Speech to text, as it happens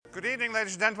Good evening,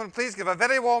 ladies and gentlemen. Please give a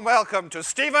very warm welcome to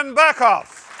Steven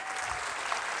Berkoff.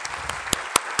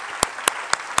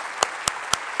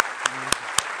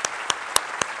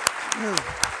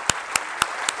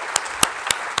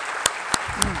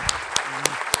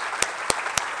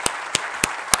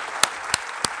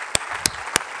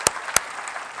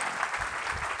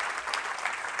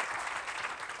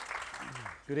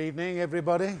 Good evening,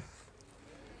 everybody.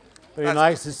 Very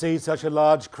nice to see such a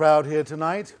large crowd here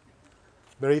tonight.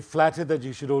 Very flattered that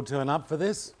you should all turn up for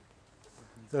this.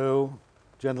 So,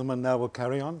 gentlemen, now we'll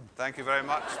carry on. Thank you very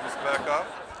much, Mr. Berkoff.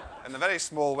 In a very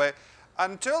small way.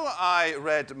 Until I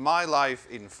read My Life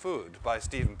in Food by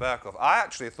Steven Berkoff, I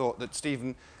actually thought that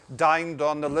Steven dined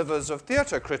on the livers of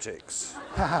theatre critics,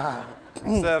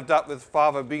 served up with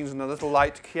fava beans and a little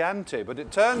light Chianti. But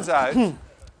it turns out that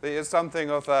he is something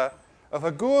of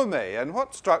a gourmet. And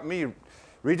what struck me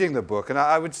reading the book, and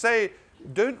I would say,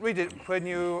 don't read it when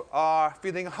you are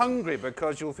feeling hungry,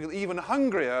 because you'll feel even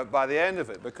hungrier by the end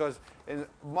of it, because in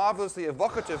marvelously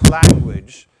evocative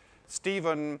language,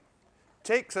 Steven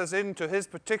takes us into his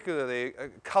particularly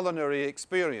culinary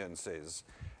experiences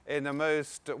in a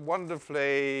most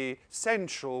wonderfully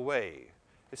sensual way.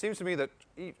 It seems to me that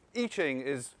eating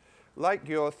is like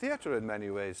your theatre in many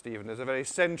ways, Steven. It's a very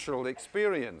sensual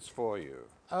experience for you.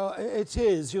 It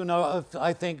is, you know,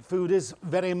 I think food is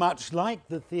very much like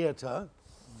the theatre.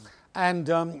 And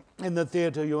in the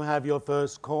theatre you have your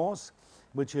first course,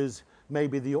 which is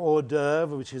maybe the hors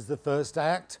d'oeuvre, which is the first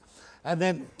act, and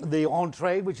then the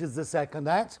entree, which is the second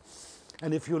act.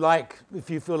 And if you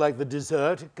feel like the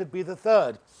dessert, it could be the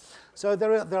third. So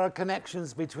there are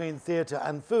connections between theatre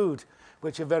and food,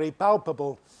 which are very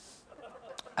palpable.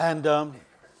 And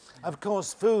of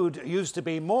course, food used to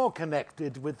be more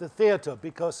connected with the theatre,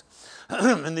 because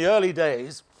in the early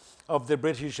days of the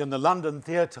British and the London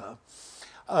theatre,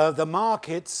 the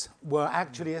markets were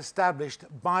actually established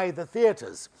by the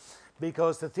theatres,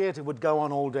 because the theatre would go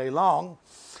on all day long,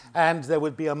 and there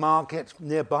would be a market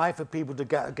nearby for people to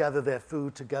gather their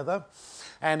food together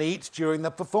and eat during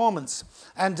the performance.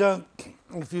 And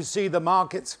if you see the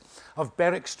markets of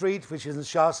Berwick Street, which is in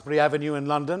Shaftesbury Avenue in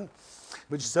London,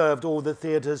 which served all the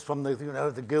theatres from the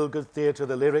Gielgud Theatre,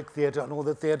 the Lyric Theatre, and all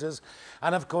the theatres.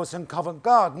 And of course in Covent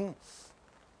Garden,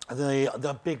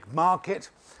 the big market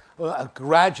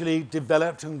gradually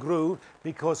developed and grew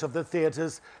because of the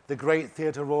theatres, the Great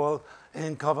Theatre Royal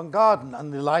in Covent Garden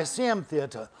and the Lyceum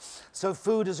Theatre. So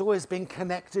food has always been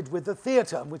connected with the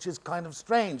theatre, which is kind of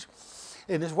strange.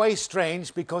 In a way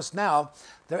strange, because now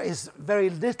there is very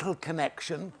little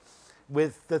connection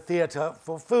with the theatre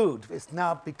for food. It's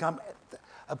now become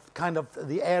a kind of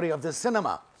the area of the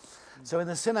cinema. So in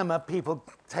the cinema, people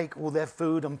take all their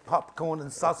food and popcorn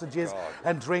and sausages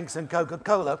and drinks and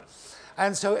Coca-Cola.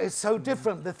 And so it's so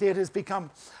different. The theatre has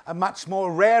become a much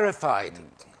more rarefied,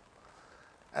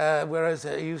 whereas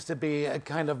it used to be a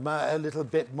kind of a little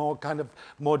bit more kind of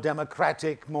more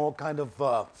democratic, more kind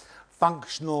of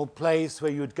functional place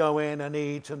where you'd go in and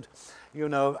eat and, you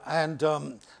know, and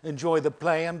enjoy the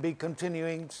play and be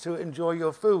continuing to enjoy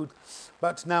your food.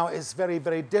 But now it's very,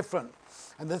 very different.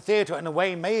 And the theatre, in a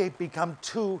way, may become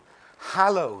too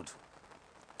hallowed.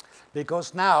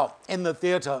 Because now, in the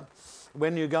theatre,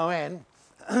 when you go in,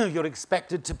 you're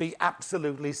expected to be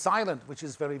absolutely silent, which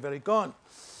is very, very good.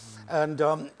 And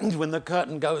when the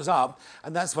curtain goes up,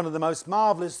 and that's one of the most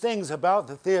marvelous things about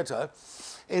the theatre,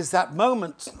 is that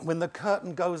moment when the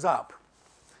curtain goes up,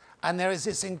 and there is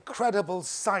this incredible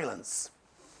silence,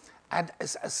 and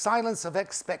a silence of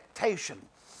expectation,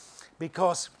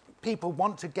 because people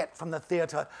want to get from the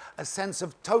theatre a sense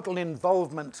of total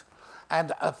involvement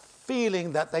and a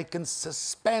feeling that they can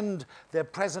suspend their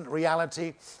present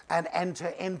reality and enter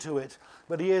into it.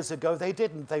 But years ago they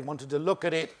didn't. They wanted to look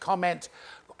at it, comment,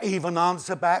 even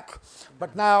answer back.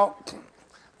 But now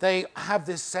they have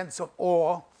this sense of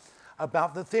awe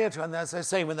about the theatre. And as I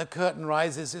say, when the curtain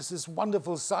rises, there's this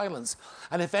wonderful silence.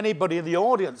 And if anybody in the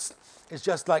audience is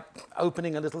just like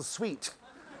opening a little sweet,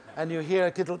 and you hear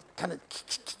a little kind of,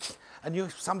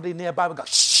 and somebody nearby will go,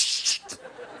 shh,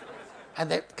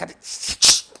 and they kind of,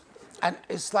 and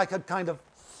it's like a kind of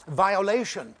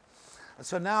violation. And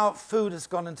so now food has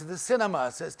gone into the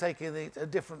cinema, so it's taking a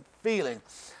different feeling.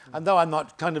 And though I'm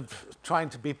not kind of trying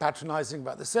to be patronizing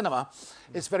about the cinema,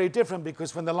 it's very different,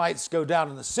 because when the lights go down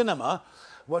in the cinema,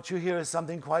 what you hear is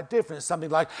something quite different. It's something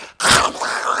like,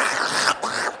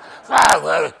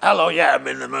 well, hello, yeah, I'm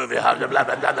in the movie. Blah, blah, blah,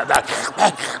 blah,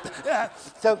 blah.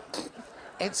 So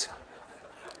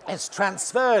it's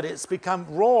transferred, it's become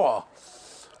raw.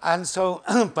 And so,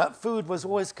 but food was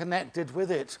always connected with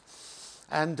it.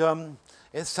 And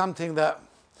it's something that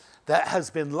that has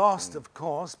been lost, of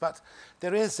course, but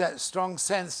there is that strong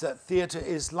sense that theatre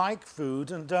is like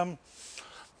food, and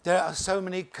there are so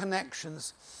many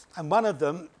connections. And one of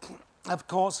them, of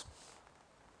course,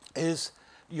 is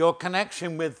your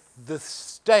connection with the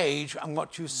stage and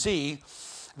what you see.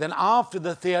 Then after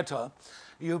the theatre,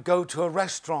 you go to a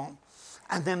restaurant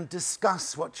and then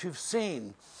discuss what you've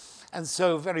seen. And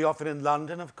so very often in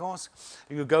London, of course,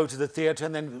 you go to the theatre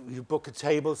and then you book a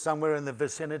table somewhere in the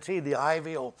vicinity, the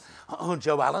Ivy or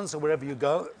Joe Allen's or wherever you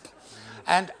go,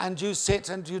 and you sit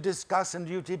and you discuss and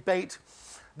you debate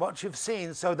what you've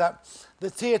seen, so that the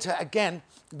theatre, again,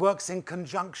 works in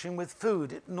conjunction with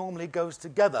food. It normally goes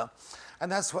together.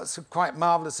 And that's what's quite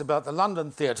marvellous about the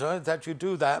London theatre, that you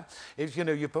do that. If, you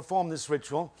know, you perform this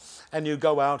ritual and you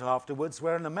go out afterwards,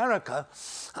 where in America,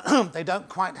 they don't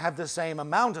quite have the same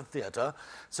amount of theatre,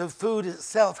 so food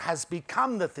itself has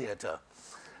become the theatre,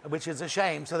 which is a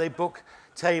shame. So they book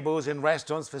tables in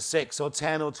restaurants for 6 or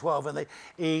 10 or 12, and they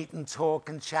eat and talk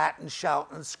and chat and shout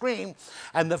and scream,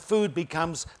 and the food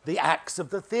becomes the acts of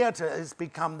the theatre. It's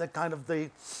become the kind of the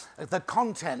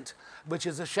content, which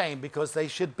is a shame, because they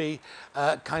should be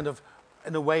kind of,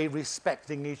 in a way,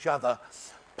 respecting each other,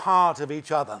 part of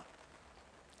each other.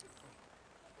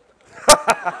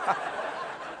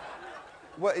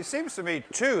 Well, it seems to me,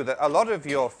 too, that a lot of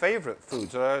your favourite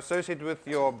foods are associated with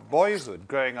your boyhood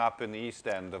growing up in the East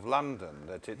End of London,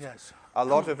 that it's, Yes. a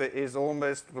lot of it is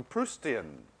almost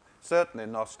Proustian, certainly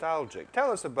nostalgic.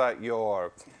 Tell us about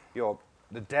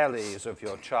the delis of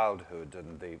your childhood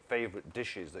and the favourite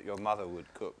dishes that your mother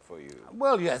would cook for you.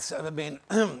 Well, yes. I mean,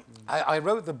 I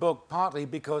wrote the book partly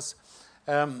because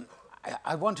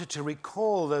I wanted to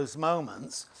recall those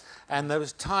moments and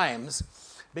those times,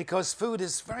 because food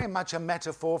is very much a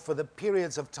metaphor for the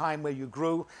periods of time where you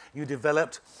grew, you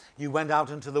developed, you went out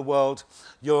into the world,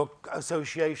 your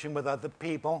association with other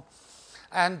people.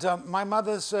 And my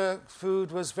mother's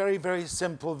food was very, very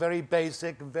simple, very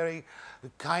basic, very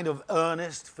kind of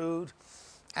earnest food.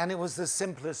 And it was the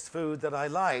simplest food that I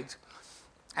liked,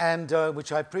 and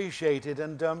which I appreciated.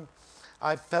 And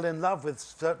I fell in love with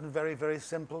certain very, very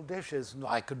simple dishes.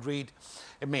 I could read,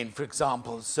 I mean, for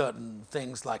example, certain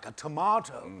things like a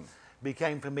tomato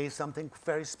became for me something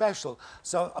very special.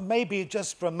 So maybe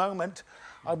just for a moment,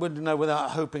 I wouldn't know,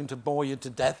 without hoping to bore you to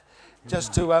death,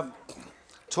 just to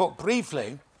talk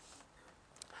briefly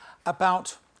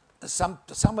about some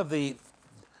of the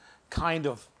kind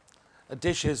of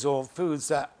dishes or foods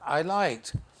that I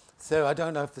liked. So I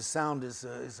don't know if the sound is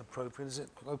appropriate. Is it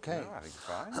okay? No, I think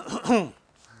it's fine.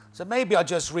 So maybe I'll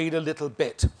just read a little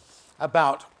bit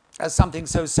about something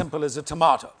so simple as a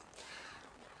tomato.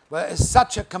 Well, it's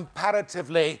such a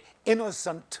comparatively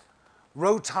innocent,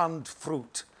 rotund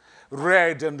fruit,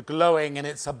 red and glowing in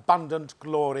its abundant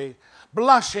glory,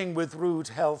 blushing with rude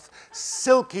health,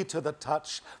 silky to the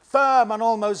touch, firm and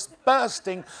almost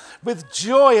bursting with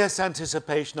joyous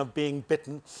anticipation of being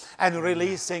bitten and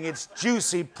releasing its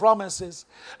juicy promises,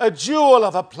 a jewel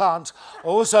of a plant,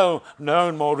 also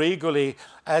known more regally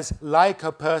as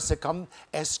Lycopersicum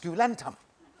esculentum,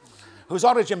 whose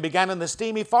origin began in the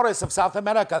steamy forests of South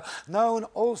America, known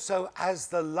also as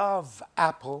the love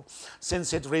apple,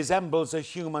 since it resembles a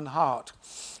human heart.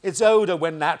 Its odor,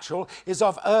 when natural, is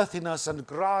of earthiness and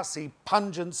grassy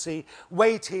pungency,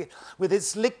 weighty, with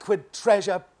its liquid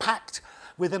treasure packed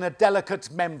within a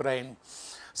delicate membrane,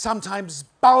 sometimes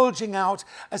bulging out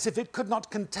as if it could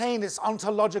not contain its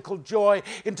ontological joy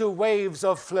into waves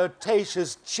of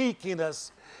flirtatious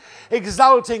cheekiness,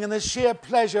 exulting in the sheer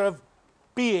pleasure of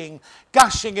being,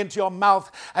 gushing into your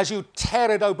mouth as you tear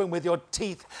it open with your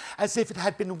teeth, as if it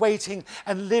had been waiting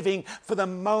and living for the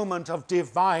moment of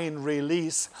divine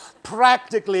release,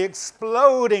 practically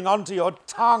exploding onto your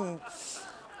tongue.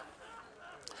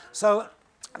 So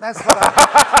that's what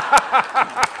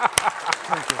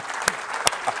Thank you.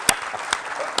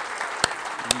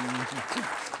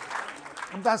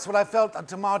 And that's what I felt. A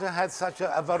tomato had such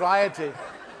a variety.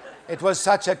 It was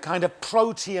such a kind of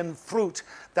protein fruit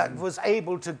that was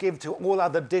able to give to all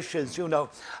other dishes, you know,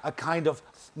 a kind of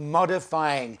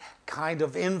modifying kind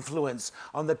of influence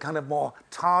on the kind of more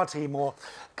tarty, more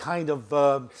kind of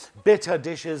bitter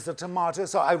dishes, the tomato.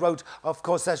 So I wrote, of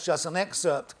course, that's just an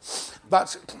excerpt.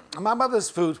 But my mother's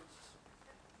food,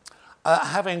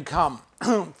 having come,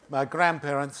 my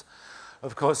grandparents,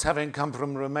 of course, having come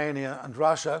from Romania and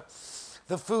Russia,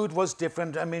 the food was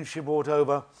different. I mean, she brought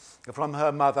over from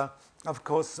her mother, of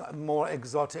course, more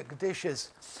exotic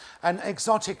dishes. And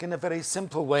exotic in a very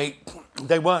simple way.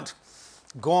 They weren't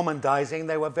gourmandizing,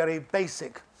 they were very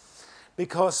basic.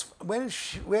 Because where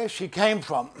she came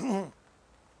from,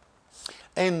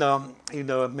 in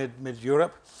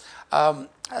mid-Europe,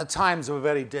 times were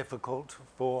very difficult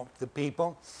for the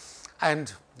people,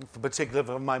 and particularly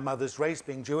for my mother's race,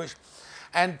 being Jewish,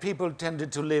 and people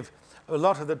tended to live a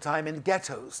lot of the time in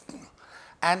ghettos.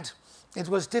 And it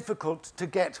was difficult to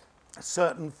get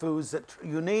certain foods that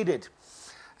you needed.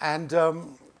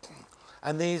 So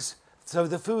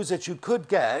the foods that you could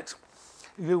get,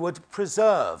 you would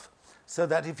preserve, so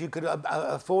that if you could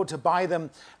afford to buy them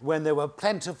when they were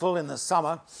plentiful in the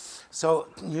summer, so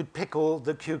you'd pickle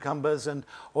the cucumbers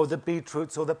or the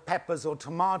beetroots or the peppers or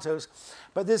tomatoes.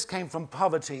 But this came from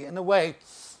poverty. In a way,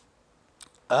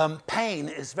 pain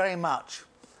is very much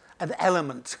an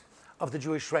element of the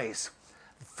Jewish race.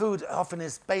 Food often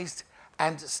is based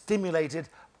and stimulated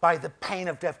by the pain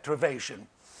of deprivation.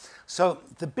 So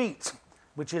the beet,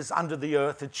 which is under the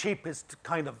earth, the cheapest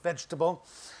kind of vegetable,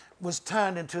 was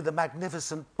turned into the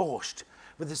magnificent borscht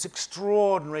with this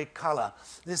extraordinary color,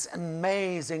 this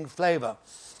amazing flavor.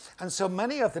 And so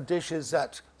many of the dishes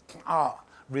that are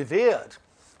revered,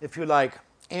 if you like,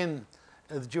 in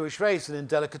the Jewish race and in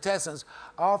delicatessens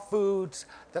are foods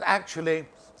that actually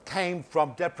came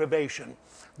from deprivation,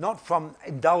 not from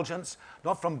indulgence,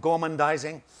 not from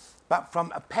gormandizing, but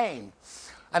from a pain.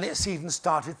 And it's even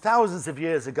started thousands of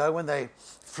years ago when they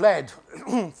fled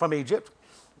from Egypt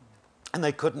and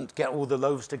they couldn't get all the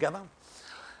loaves together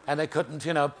and they couldn't,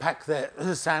 pack their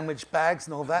sandwich bags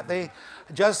and all that. They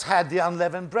just had the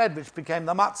unleavened bread, which became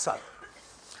the matzah.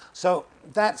 So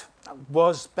that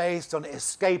was based on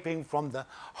escaping from the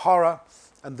horror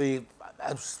and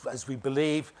as we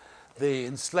believe, the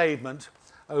enslavement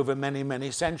over many,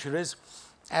 many centuries.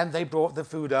 And they brought the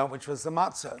food out, which was the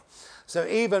matzah. So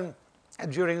even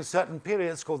during certain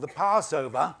periods called the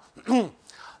Passover,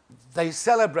 they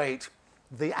celebrate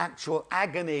the actual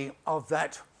agony of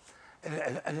that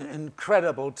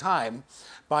incredible time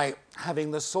by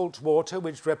having the salt water,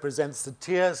 which represents the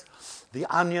tears, the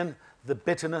onion, the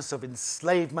bitterness of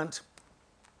enslavement,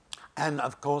 and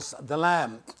of course the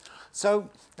lamb. So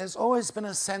there's always been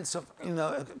a sense of,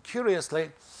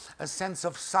 curiously, a sense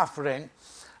of suffering,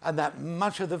 and that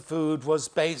much of the food was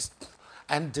based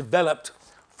and developed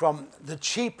from the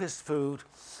cheapest food.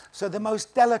 So the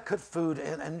most delicate food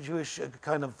in Jewish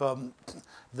kind of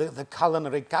the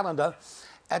culinary calendar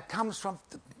comes from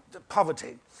the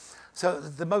poverty. So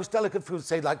the most delicate food,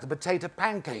 say like the potato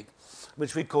pancake,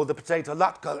 which we call the potato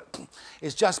latke,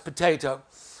 is just potato,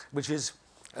 which is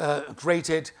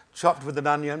grated, chopped with an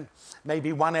onion,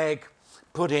 maybe one egg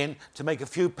put in to make a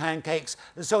few pancakes.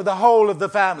 And so the whole of the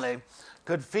family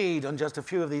could feed on just a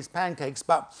few of these pancakes,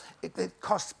 but it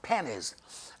costs pennies.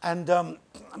 And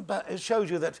but it shows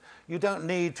you that you don't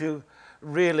need to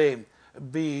really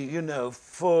be,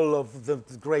 full of the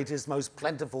greatest, most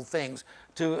plentiful things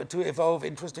to evolve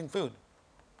interesting food.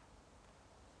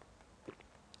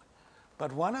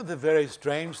 But one of the very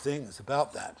strange things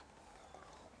about that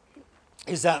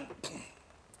is that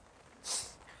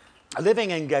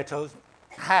living in ghettos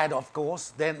had, of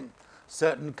course, then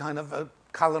certain kind of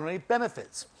culinary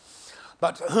benefits.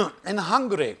 But in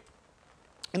Hungary,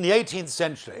 in the 18th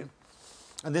century,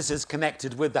 and this is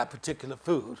connected with that particular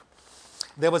food,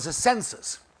 there was a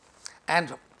census.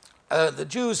 And the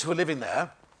Jews who were living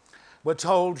there were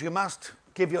told, you must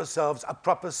give yourselves a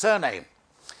proper surname.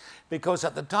 Because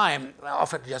at the time, they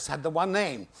often just had the one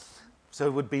name. So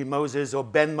it would be Moses or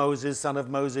Ben Moses, son of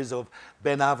Moses, or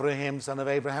Ben Avraham, son of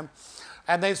Abraham.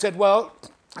 And they said, well,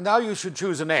 now you should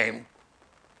choose a name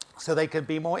so they could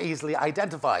be more easily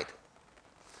identified.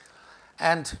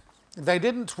 And they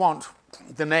didn't want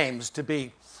the names to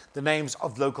be the names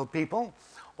of local people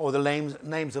or the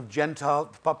names of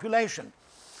Gentile population.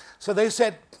 So they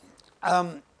said,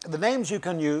 the names you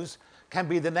can use can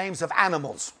be the names of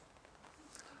animals.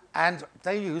 And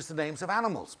they used the names of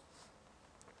animals.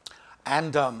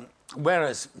 And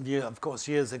whereas, of course,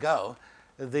 years ago,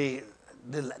 the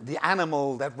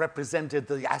animal that represented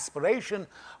the aspiration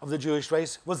of the Jewish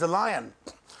race was the lion.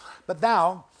 But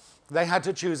now they had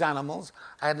to choose animals,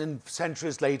 and in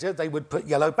centuries later, they would put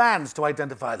yellow bands to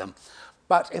identify them.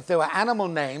 But if there were animal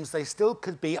names, they still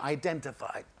could be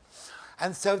identified.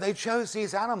 And so they chose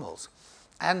these animals.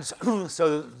 And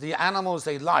so the animals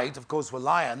they liked, of course, were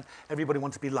lion. Everybody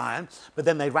wanted to be lion. But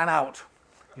then they ran out.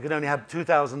 You could only have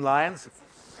 2,000 lions.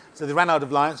 So they ran out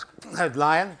of lions. They had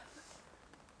lion,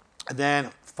 and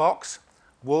then fox,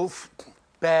 wolf,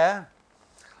 bear,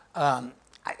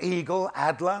 eagle,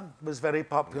 adler was very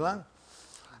popular.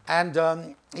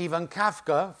 And even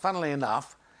Kafka, funnily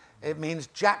enough, it means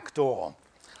jackdaw.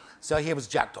 So he was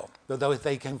jackdaw, although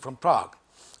they came from Prague,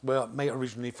 were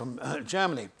originally from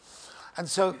Germany. And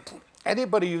so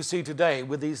anybody you see today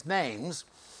with these names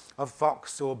of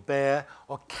fox or bear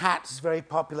or cats, very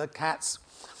popular cats,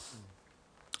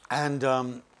 And,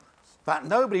 but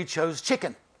nobody chose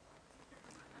chicken,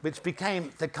 which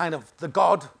became the kind of the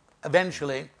god,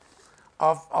 eventually,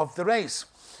 of the race.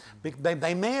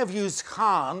 They may have used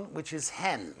Khan, which is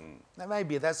hen. Now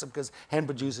maybe that's because hen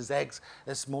produces eggs,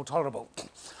 it's more tolerable.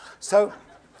 So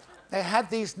they had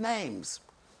these names.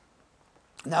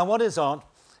 Now what is odd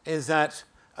is that,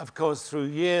 of course, through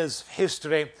years of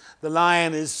history, the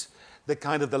lion is the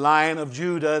kind of the Lion of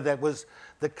Judah that was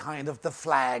the kind of the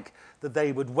flag that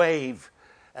they would wave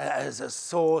as a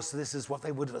source. This is what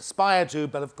they would aspire to,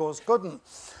 but of course couldn't.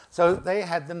 So they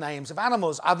had the names of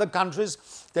animals. Other countries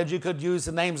that you could use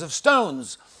the names of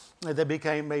stones. They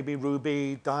became maybe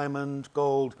ruby, diamond,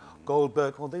 gold,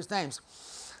 Goldberg, all these names.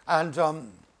 And,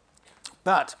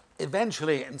 but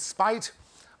eventually, in spite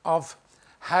of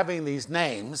having these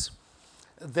names,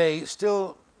 they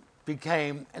still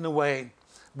became, in a way,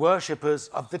 worshippers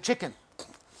of the chicken.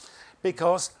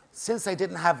 Because since they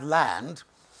didn't have land,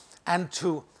 and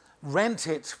to rent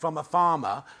it from a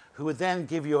farmer who would then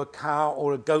give you a cow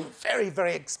or a goat, very,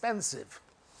 very expensive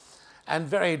and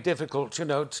very difficult, you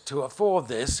know, to afford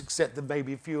this, except that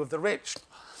maybe a few of the rich.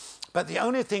 But the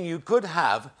only thing you could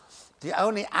have, the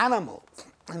only animal,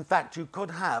 in fact, you could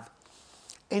have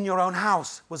in your own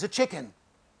house was a chicken.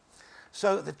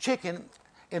 So the chicken,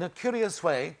 in a curious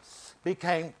way,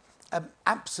 became an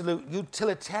absolute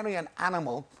utilitarian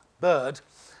animal, bird,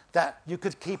 that you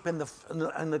could keep in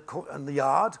the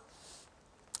yard,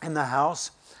 in the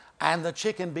house, and the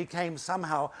chicken became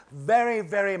somehow very,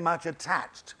 very much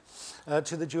attached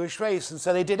to the Jewish race. And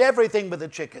so they did everything with the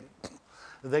chicken.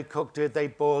 They cooked it, they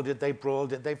boiled it, they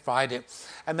broiled it, they fried it,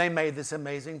 and they made this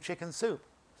amazing chicken soup.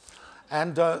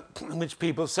 And which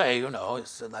people say, you know,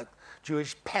 it's like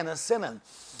Jewish penicillin,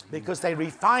 because they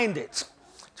refined it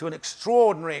to an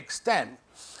extraordinary extent.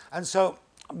 And so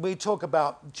we talk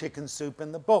about chicken soup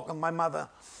in the book, and my mother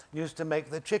used to make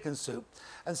the chicken soup.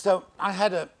 And so I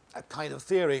had a kind of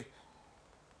theory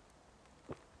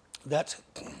that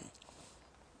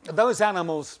those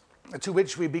animals to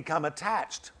which we become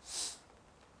attached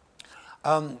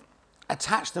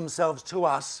attach themselves to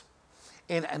us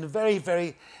in very,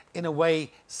 very, in a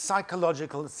way,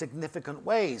 psychological, significant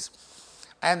ways.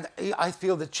 And I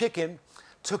feel the chicken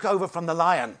took over from the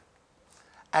lion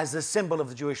as the symbol of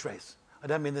the Jewish race. I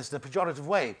don't mean this in a pejorative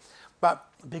way, but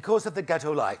because of the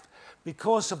ghetto life,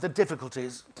 because of the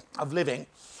difficulties of living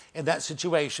in that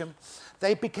situation,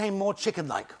 they became more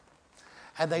chicken-like.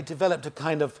 And they developed a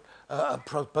kind of a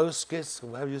proboscis,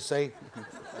 or however you say,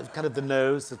 kind of the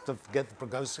nose, to forget the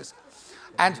proboscis,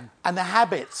 and the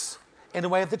habits, in a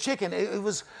way, of the chicken. It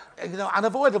was, you know,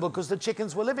 unavoidable because the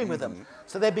chickens were living with them.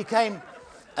 So they became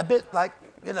a bit like,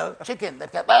 you know, chicken. They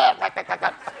kept,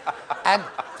 and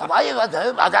what are you going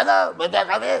to do? I don't know.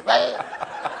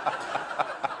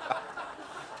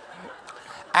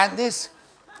 And this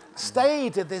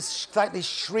stayed at this slightly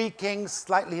shrieking,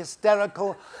 slightly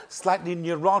hysterical, slightly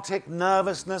neurotic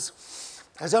nervousness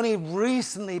has only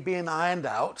recently been ironed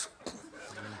out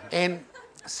in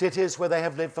cities where they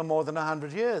have lived for more than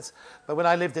 100 years. But when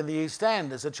I lived in the East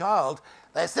End as a child,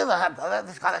 they still had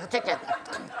this kind of chicken.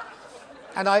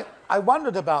 And I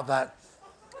wondered about that.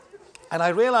 And I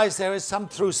realized there is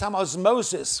through some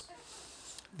osmosis,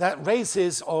 that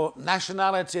races or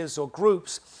nationalities or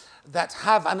groups that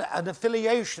have an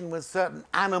affiliation with certain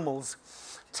animals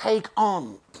take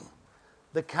on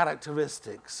the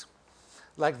characteristics.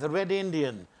 Like the Red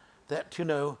Indian, that, you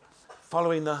know,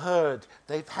 following the herd,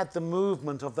 they've had the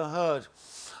movement of the herd.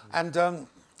 And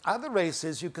other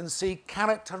races, you can see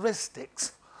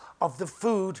characteristics of the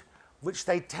food which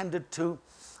they tended to,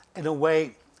 in a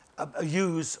way,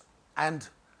 use and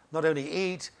not only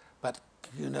eat, but,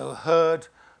 you know, herd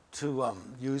to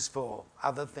use for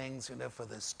other things, you know, for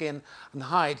the skin and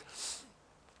hide.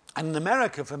 And in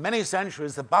America, for many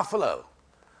centuries, the buffalo,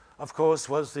 of course,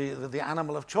 was the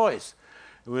animal of choice.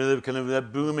 With kind of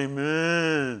that booming,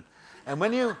 and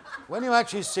when you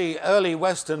actually see early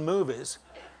Western movies,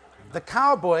 the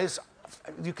cowboys,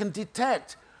 you can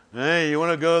detect, hey, you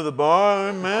want to go to the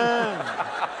bar, man?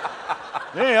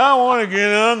 Hey, I want to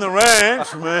get on the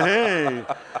ranch, man. Hey.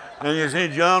 And you see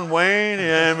John Wayne,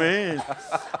 yeah, I mean.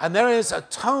 And there is a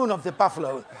tone of the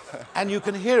buffalo, and you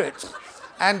can hear it.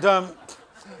 And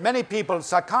many people,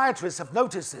 psychiatrists, have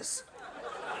noticed this.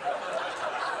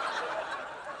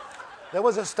 There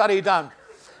was a study done,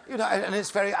 you know, and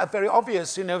it's very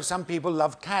obvious, you know, some people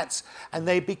love cats, and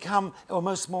they become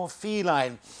almost more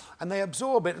feline, and they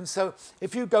absorb it. And so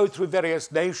if you go through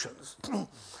various nations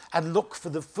and look for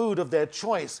the food of their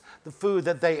choice, the food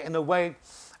that they, in a way,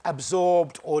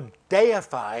 absorbed or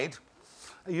deified,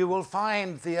 you will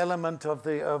find the element of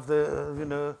the you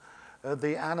know,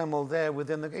 the animal there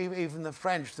within even the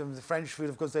French. The French food,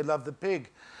 of course, they love the pig.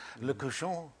 Le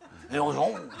cochon. Le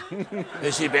cochon.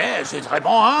 Et c'est bien, c'est très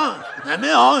bon, hein?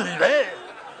 Mais, hein,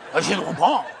 je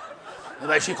comprends.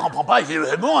 Je comprends pas,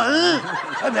 c'est bon, hein?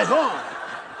 C'est bon.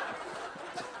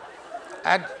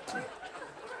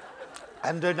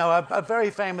 And you know, a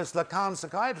very famous Lacan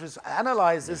psychiatrist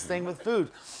analysed this thing with food.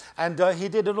 And he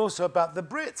did it also about the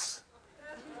Brits.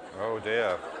 Oh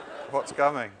dear. What's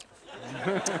coming?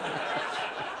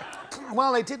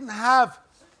 Well, they didn't have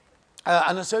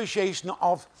an association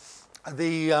of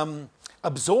the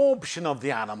absorption of the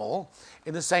animal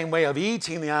in the same way of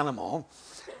eating the animal,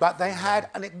 but they had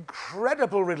an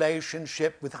incredible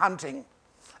relationship with hunting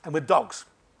and with dogs,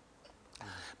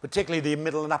 particularly the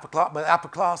middle and upper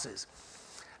classes.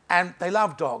 And they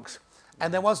loved dogs.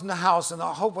 And there wasn't a house in the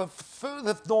whole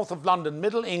further north of London,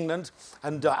 middle England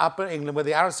and upper England, where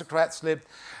the aristocrats lived,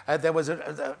 there was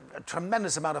a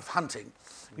tremendous amount of hunting.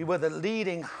 We were the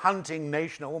leading hunting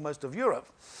nation almost of Europe.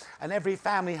 And every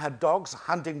family had dogs,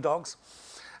 hunting dogs,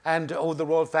 and all the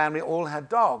royal family all had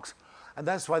dogs. And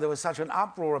that's why there was such an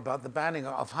uproar about the banning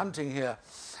of hunting here.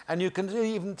 And you can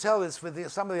even tell this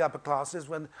with some of the upper classes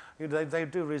when they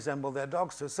do resemble their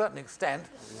dogs to a certain extent.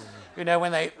 You know,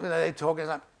 when they talk, it's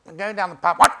like, going down the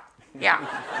pub, what? Yeah.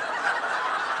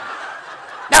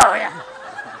 No, yeah.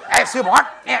 That's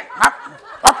what? Yeah, up.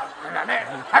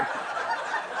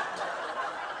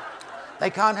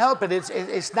 They can't help it,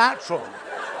 it's natural.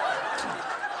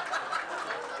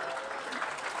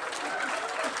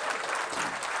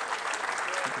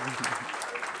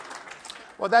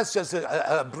 Well, that's just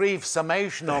a brief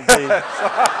summation of the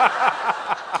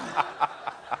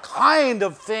kind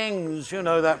of things, you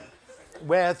know, that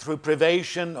where through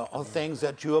privation or things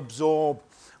that you absorb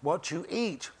what you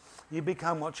eat, you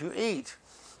become what you eat.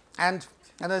 And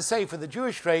as I say, for the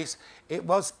Jewish race, it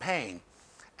was pain.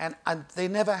 And they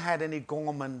never had any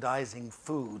gormandizing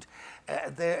food.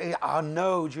 There are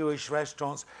no Jewish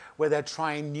restaurants where they're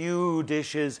trying new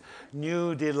dishes,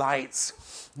 new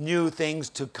delights, new things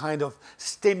to kind of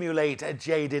stimulate a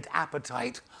jaded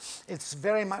appetite. It's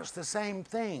very much the same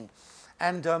thing.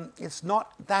 And it's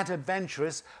not that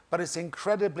adventurous, but it's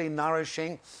incredibly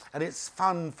nourishing, and it's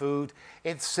fun food.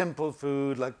 It's simple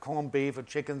food like corned beef or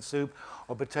chicken soup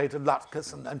or potato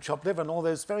latkes and chopped liver and all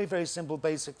those very, very simple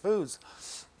basic foods.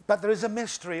 But there is a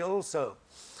mystery also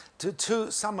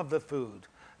to some of the food.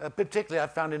 Particularly I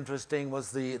found interesting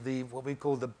was the what we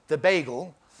call the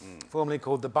bagel, formerly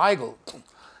called the beigel,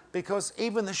 because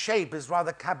even the shape is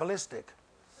rather Kabbalistic.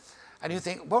 And you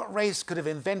think, what race could have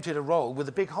invented a roll with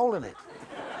a big hole in it?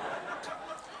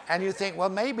 And you think, well,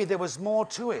 maybe there was more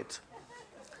to it.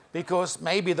 Because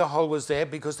maybe the hole was there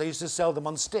because they used to sell them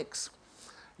on sticks,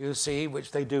 you see,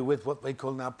 which they do with what they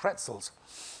call now pretzels.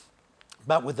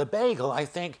 But with the bagel, I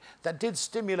think that did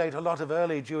stimulate a lot of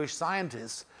early Jewish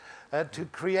scientists to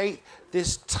create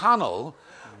this tunnel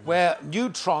where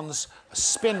neutrons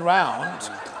spin round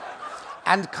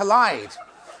and collide.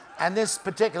 And this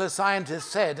particular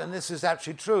scientist said, and this is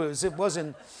actually true, it was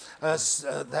in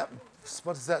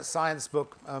what is that science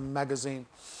book magazine?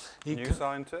 New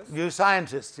Scientist? New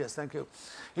Scientist, yes, thank you.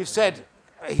 He said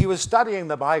he was studying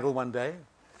the Bible one day,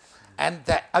 and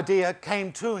that idea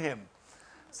came to him.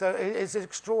 So it's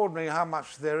extraordinary how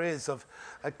much there is of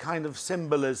a kind of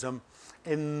symbolism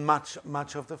in much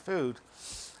of the food.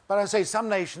 But I say some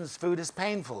nations' food is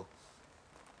painful.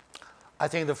 I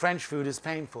think the French food is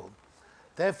painful.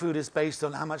 Their food is based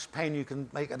on how much pain you can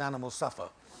make an animal suffer.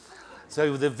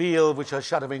 So the veal, which are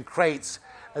shut up in crates,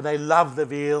 and they love the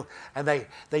veal, and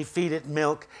they feed it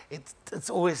milk. It's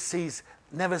always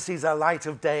never sees a light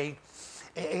of day.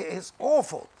 It's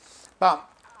awful. But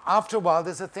after a while,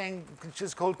 there's a thing which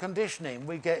is called conditioning.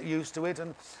 We get used to it,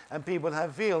 and people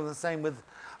have veal. The same with,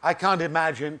 I can't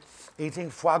imagine eating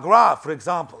foie gras, for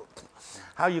example.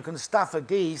 How you can stuff a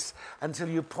geese until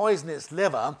you poison its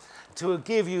liver to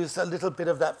give you a little bit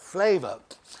of that flavor.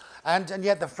 And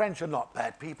yet the French are not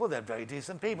bad people, they're very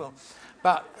decent people.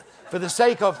 But for the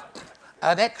sake of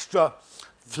an extra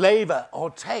flavor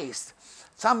or taste,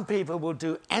 some people will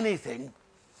do anything,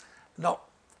 not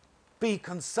be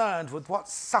concerned with what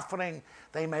suffering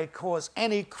they may cause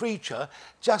any creature,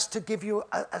 just to give you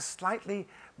a slightly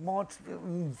more,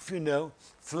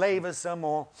 flavorsome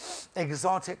or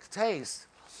exotic taste.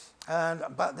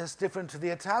 But that's different to the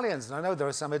Italians. And I know there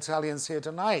are some Italians here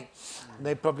tonight, and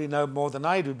they probably know more than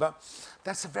I do, but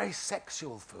that's a very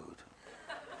sexual food.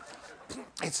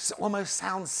 It almost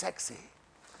sounds sexy.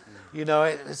 You know,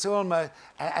 it's almost,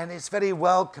 and it's very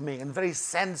welcoming and very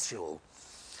sensual.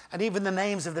 And even the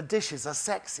names of the dishes are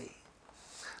sexy.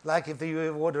 Like if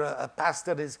you order a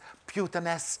pasta, it's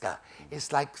puttanesca.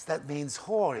 It's like, that means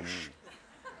whorish.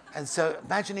 And so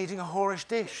imagine eating a whorish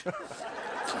dish.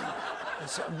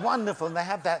 It's wonderful, and they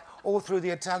have that all through the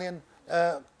Italian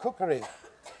cookery.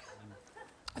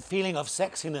 A feeling of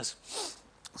sexiness.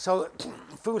 So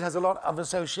food has a lot of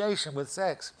association with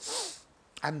sex.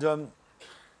 And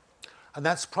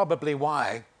that's probably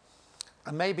why.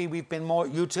 And maybe we've been more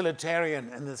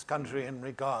utilitarian in this country in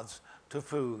regards to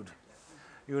food.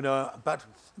 You know, but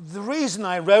the reason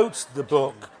I wrote the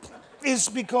book is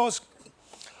because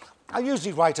I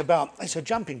usually write about, it's a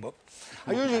jumping book.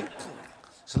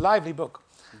 It's a lively book,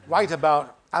 write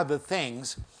about other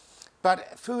things,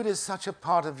 but food is such a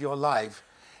part of your life.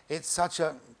 It's such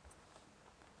a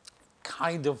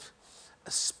kind of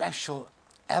a special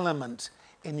element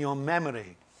in your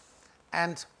memory.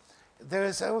 And there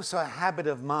is also a habit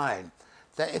of mine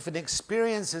that if an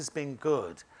experience has been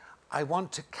good, I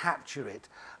want to capture it.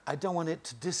 I don't want it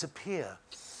to disappear.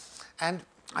 And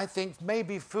I think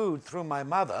maybe food, through my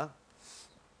mother,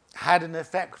 had an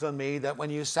effect on me that when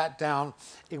you sat down,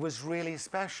 it was really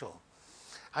special.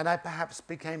 And I perhaps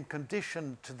became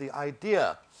conditioned to the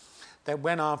idea that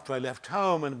when after I left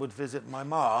home and would visit my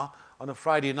ma on a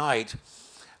Friday night,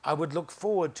 I would look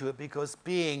forward to it because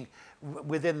being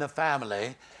within the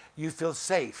family, you feel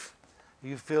safe,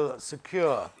 you feel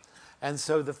secure. And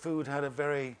so the food had a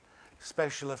very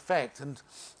special effect. And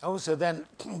also then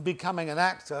becoming an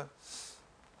actor,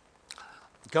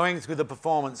 going through the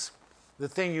performance, the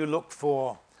thing you look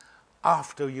for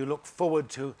after, you look forward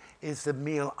to, is the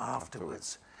meal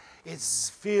afterwards. It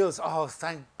feels, oh,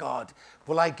 thank God,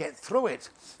 will I get through it?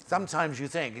 Sometimes you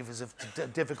think, if it's a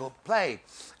difficult play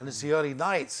and it's the early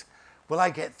nights, will I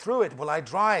get through it? Will I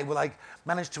dry? Will I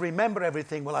manage to remember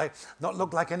everything? Will I not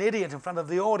look like an idiot in front of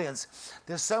the audience?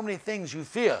 There's so many things you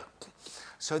fear.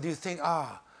 So do you think,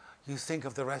 you think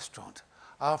of the restaurant.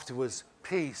 Afterwards,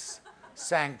 peace,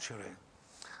 sanctuary.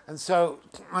 And so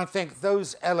I think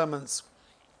those elements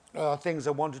are things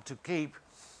I wanted to keep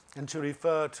and to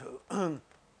refer to.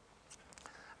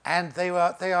 And they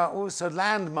are also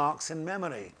landmarks in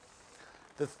memory.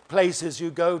 The places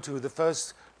you go to, the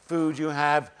first food you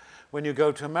have when you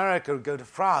go to America or go to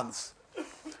France,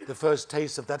 the first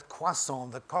taste of that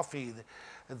croissant, the coffee,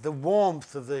 the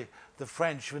warmth of the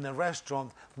French in a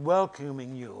restaurant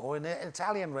welcoming you, or in an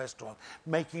Italian restaurant,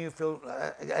 making you feel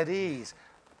at ease.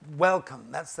 Welcome,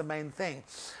 that's the main thing.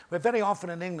 But very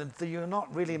often in England, you're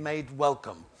not really made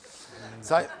welcome.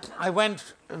 So I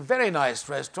went to a very nice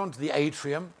restaurant, the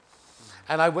Atrium,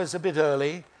 and I was a bit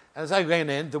early. And as I went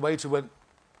in, the waiter went,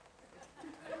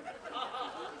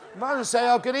 I say,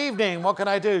 oh, good evening, what can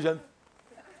I do?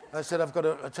 I said, I've got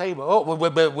a table. Oh,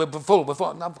 we're full.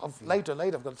 No, later,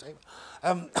 I've got a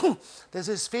table. There's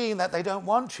this feeling that they don't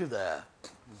want you there.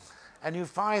 And you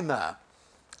find that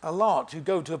a lot. You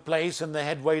go to a place and the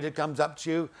head waiter comes up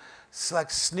to you, it's like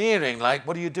sneering, like,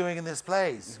 what are you doing in this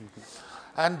place?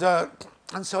 And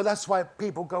so that's why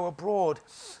people go abroad.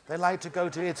 They like to go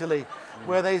to Italy,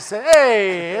 where they say,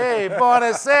 hey,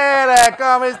 buonasera,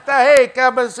 come sta? Hey,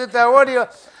 come and sit down. What do you...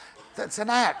 That's an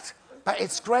act, but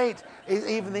it's great.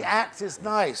 Even the act is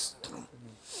nice.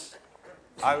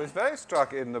 I was very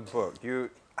struck in the book. You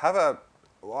have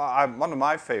one of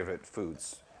my favorite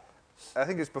foods. I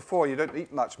think it's before, you don't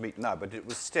eat much meat now, but it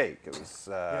was steak. It was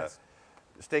Yes.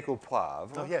 steak au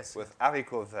poivre with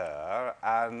haricots verts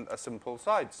and a simple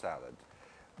side salad.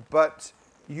 But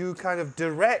you kind of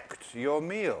direct your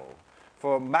meal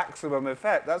for maximum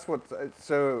effect. That's what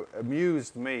so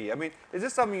amused me. I mean, is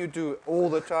this something you do all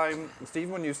the time,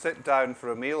 Stephen, when you sit down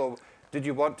for a meal, or did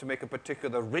you want to make a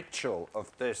particular ritual of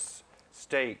this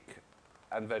steak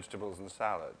and vegetables and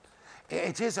salad?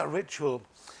 It is a ritual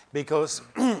because,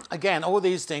 again, all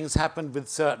these things happened with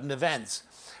certain events.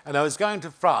 And I was going to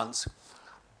France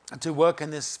to work in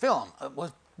this film. It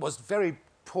was very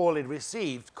poorly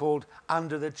received, called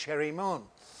Under the Cherry Moon.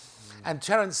 And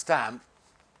Terence Stamp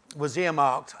was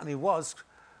earmarked, and he was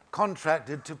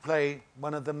contracted to play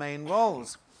one of the main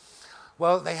roles.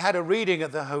 Well, they had a reading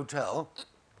at the hotel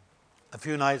a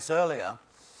few nights earlier,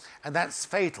 and that's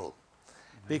fatal.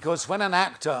 Because when an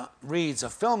actor reads a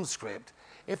film script,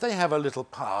 if they have a little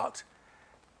part,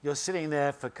 you're sitting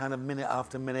there for kind of minute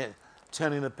after minute,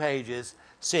 turning the pages,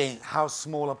 seeing how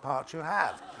small a part you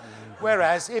have.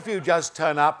 Whereas if you just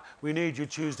turn up, we need you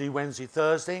Tuesday, Wednesday,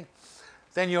 Thursday,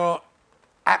 then you're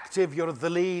active, you're the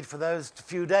lead for those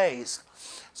few days.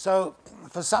 So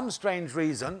for some strange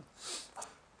reason,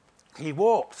 he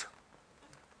walked,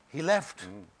 he left.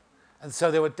 And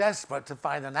so they were desperate to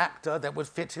find an actor that would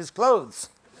fit his clothes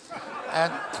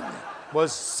and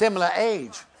was similar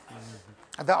age.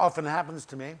 And that often happens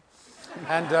to me.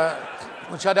 and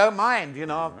which I don't mind, you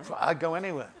know, I go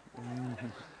anywhere.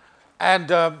 And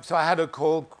so I had a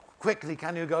call, quickly,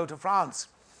 can you go to France?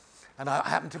 And I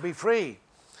happened to be free.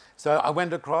 So I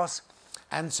went across,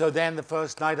 and so then the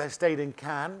first night I stayed in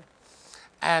Cannes,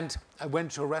 and I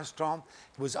went to a restaurant,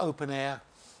 it was open air,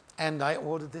 and I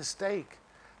ordered this steak.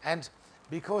 And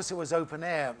because it was open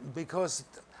air, because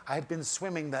I had been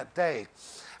swimming that day,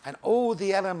 and all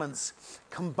the elements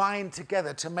combined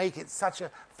together to make it such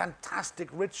a fantastic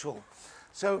ritual.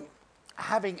 So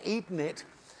having eaten it,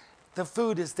 the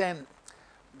food is then,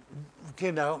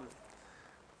 you know,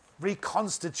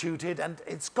 reconstituted, and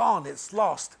it's gone, it's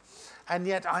lost. And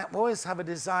yet I always have a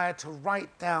desire to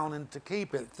write down and to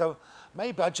keep it. So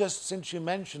maybe I just, since you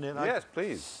mentioned it. Yes,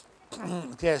 please.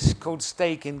 Yes, called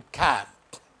Steak in Cannes.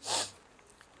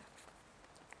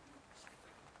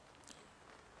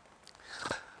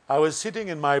 I was sitting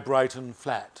in my Brighton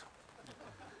flat,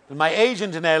 and my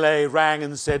agent in LA rang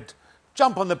and said,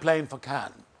 jump on the plane for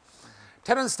Cannes.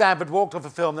 Terence Stamp had walked off a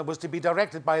film that was to be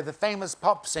directed by the famous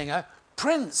pop singer,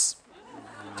 Prince.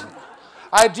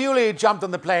 I duly jumped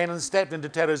on the plane and stepped into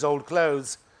Terry's old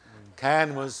clothes.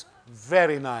 Cannes was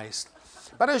very nice.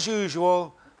 But as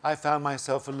usual, I found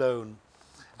myself alone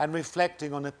and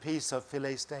reflecting on a piece of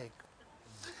filet steak.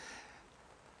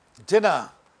 Dinner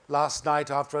last night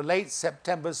after a late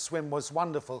September swim was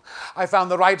wonderful. I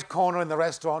found the right corner in the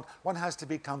restaurant. One has to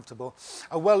be comfortable.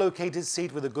 A well-located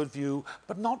seat with a good view,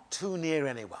 but not too near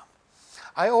anyone.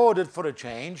 I ordered for a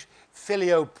change,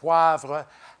 filet au poivre,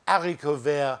 haricots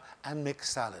verts, and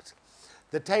mixed salad.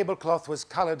 The tablecloth was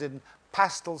colored in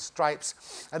pastel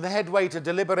stripes, and the head waiter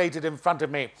deliberated in front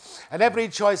of me, and every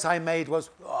choice I made was,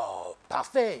 oh,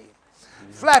 parfait,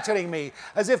 flattering me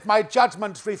as if my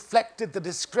judgment reflected the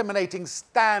discriminating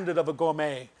standard of a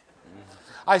gourmet.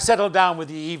 I settled down with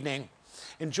the evening,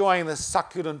 enjoying the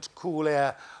succulent cool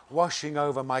air washing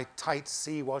over my tight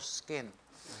sea-washed skin.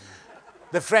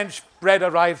 The French bread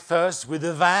arrived first, with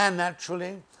the vin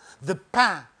naturally. The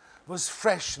pain was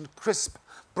fresh and crisp,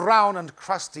 brown and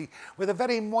crusty, with a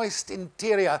very moist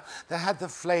interior that had the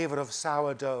flavor of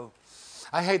sourdough.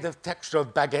 I hate the texture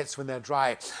of baguettes when they're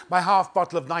dry. My half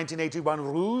bottle of 1981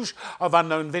 Rouge of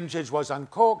unknown vintage was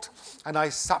uncorked, and I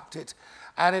supped it.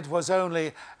 And it was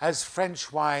only as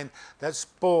French wine that's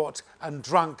bought and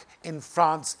drunk in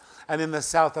France, and in the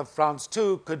south of France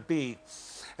too, could be.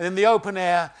 And in the open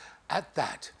air, at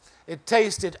that, it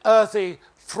tasted earthy,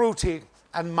 fruity,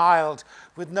 and mild,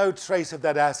 with no trace of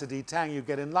that acidy tang you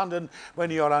get in London when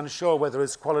you're unsure whether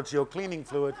it's quality or cleaning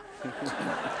fluid.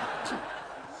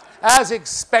 As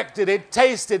expected, it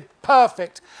tasted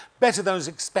perfect, better than those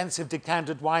expensive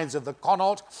decanted wines of the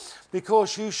Connaught,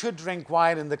 because you should drink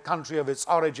wine in the country of its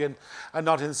origin and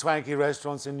not in swanky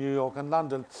restaurants in New York and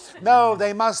London. No,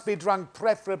 they must be drunk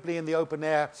preferably in the open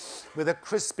air with a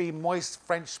crispy, moist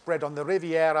French bread on the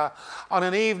Riviera on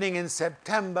an evening in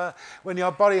September when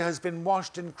your body has been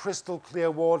washed in crystal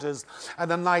clear waters and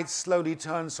the night slowly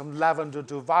turns from lavender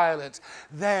to violet.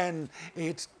 Then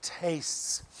it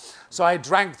tastes. So I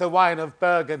drank the wine of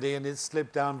Burgundy, and it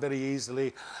slipped down very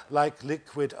easily like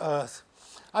liquid earth.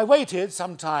 I waited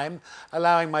some time,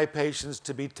 allowing my patience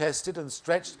to be tested and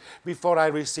stretched before I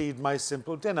received my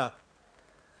simple dinner.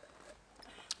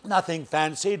 Nothing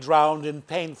fancy, drowned in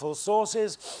painful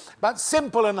sauces, but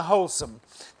simple and wholesome,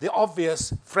 the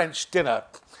obvious French dinner.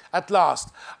 At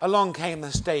last, along came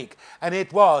the steak, and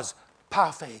it was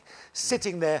parfait,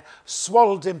 sitting there,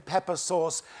 swallowed in pepper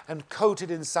sauce and coated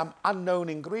in some unknown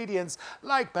ingredients,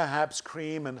 like perhaps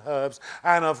cream and herbs,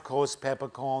 and of course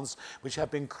peppercorns, which have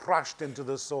been crushed into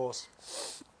the sauce.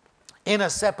 In a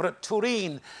separate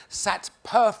tureen sat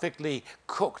perfectly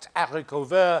cooked haricots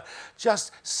verts,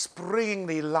 just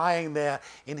springingly lying there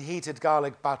in heated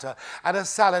garlic butter, and a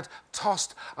salad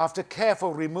tossed after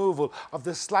careful removal of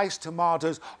the sliced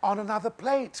tomatoes on another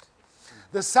plate.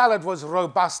 The salad was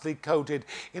robustly coated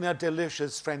in a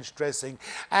delicious French dressing,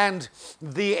 and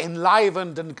the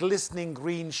enlivened and glistening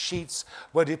green sheets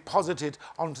were deposited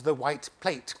onto the white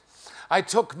plate. I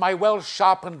took my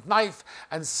well-sharpened knife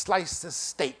and sliced the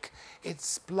steak.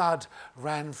 Its blood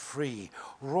ran free,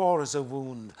 raw as a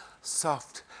wound,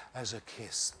 soft as a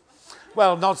kiss.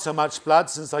 Well, not so much blood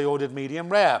since I ordered medium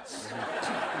rare,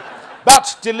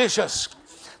 but delicious.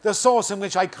 The sauce in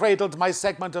which I cradled my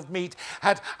segment of meat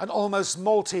had an almost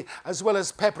malty as well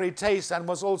as peppery taste and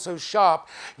was also sharp,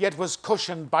 yet was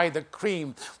cushioned by the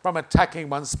cream from attacking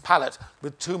one's palate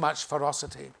with too much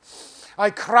ferocity.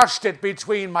 I crushed it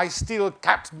between my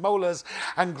steel-capped molars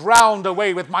and ground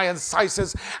away with my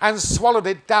incisors and swallowed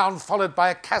it down, followed by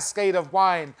a cascade of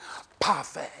wine.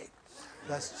 Parfait.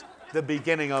 That's the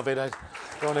beginning of it. I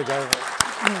don't want to go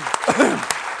there.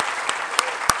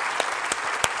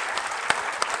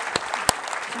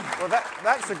 Well,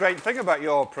 that's the great thing about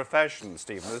your profession,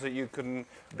 Stephen, is that you can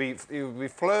be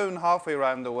flown halfway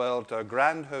around the world to a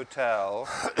grand hotel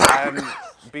and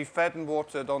be fed and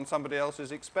watered on somebody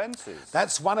else's expenses.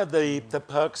 That's one of the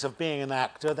perks of being an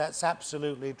actor. That's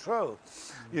absolutely true.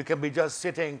 You can be just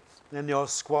sitting in your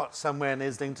squat somewhere in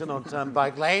Islington on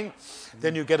Turnpike Lane,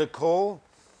 then you get a call,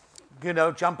 you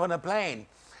know, jump on a plane.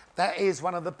 That is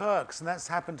one of the perks, and that's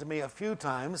happened to me a few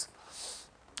times.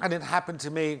 And it happened to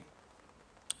me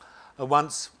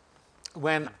once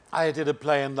when I did a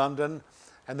play in London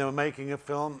and they were making a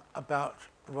film about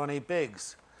Ronnie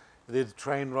Biggs, the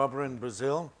train robber in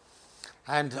Brazil.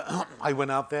 And I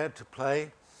went out there to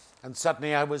play, and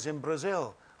suddenly I was in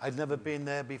Brazil. I'd never been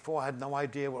there before, I had no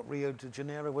idea what Rio de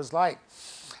Janeiro was like.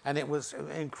 And it was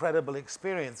an incredible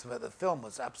experience. But the film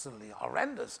was absolutely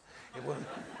horrendous. It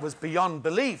was beyond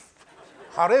belief,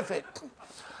 horrific.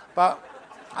 But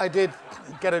I did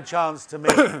get a chance to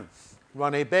meet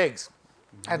Ronnie Biggs,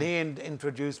 and he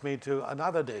introduced me to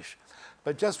another dish,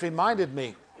 but just reminded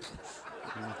me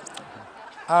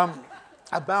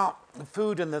about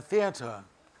food in the theatre.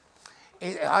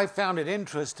 I found it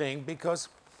interesting because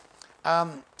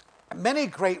many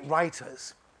great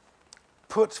writers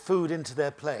put food into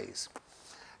their plays,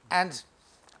 and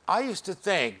I used to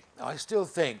think, I still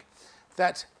think,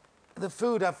 that the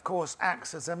food, of course,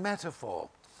 acts as a metaphor.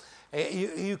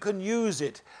 You can use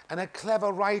it, and a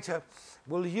clever writer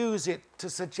will use it to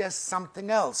suggest something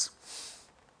else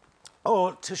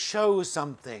or to show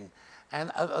something.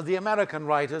 And the American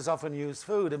writers often use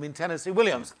food. I mean, Tennessee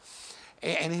Williams,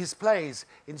 in his plays,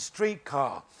 in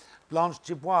Streetcar, Blanche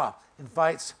Dubois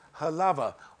invites her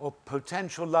lover or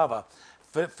potential lover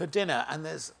for dinner, and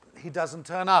he doesn't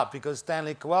turn up because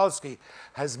Stanley Kowalski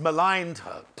has maligned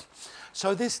her.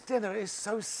 So this dinner is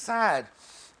so sad,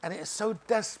 and it's so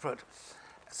desperate.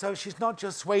 So she's not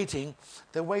just waiting,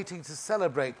 they're waiting to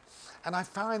celebrate. And I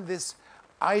find this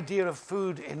idea of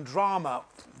food in drama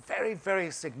very, very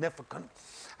significant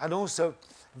and also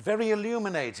very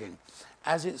illuminating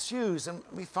as it's used. And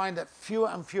we find that fewer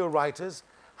and fewer writers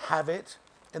have it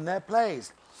in their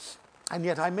plays. And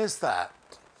yet I miss that.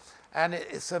 And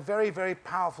it's a very, very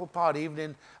powerful part, even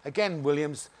in, again,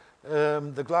 Williams'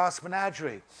 The Glass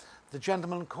Menagerie, the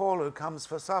gentleman caller who comes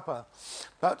for supper.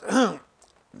 But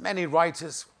many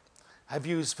writers have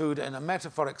used food in a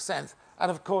metaphoric sense. And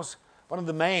of course, one of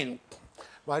the main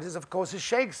writers, of course, is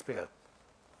Shakespeare.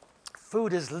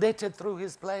 Food is littered through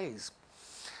his plays.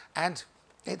 And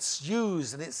it's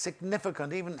used and it's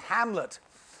significant. Even Hamlet,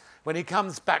 when he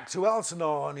comes back to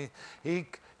Elsinore, and he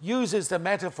uses the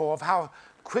metaphor of how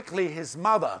quickly his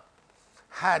mother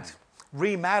had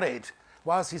remarried,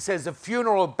 whilst he says, the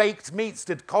funeral baked meats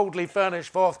did coldly furnish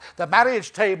forth the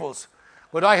marriage tables.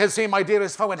 Would I have seen my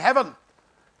dearest foe in heaven?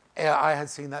 Ere I had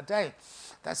seen that day.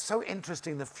 That's so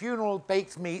interesting. The funeral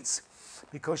baked meats,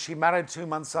 because she married 2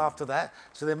 months after that,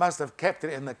 so they must have kept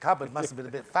it in the cupboard. Must have been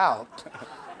a bit foul.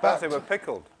 But they were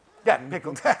pickled. Yeah,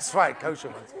 pickled. That's right, kosher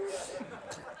ones.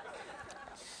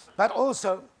 But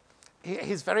also,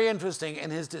 he's very interesting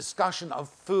in his discussion of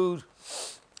food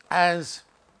as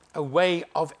a way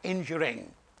of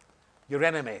injuring your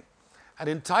enemy. And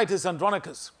in Titus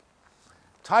Andronicus,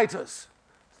 Titus,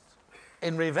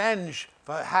 in revenge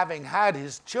for having had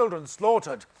his children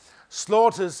slaughtered,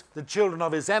 slaughters the children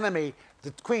of his enemy,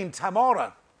 the Queen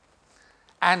Tamora,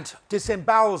 and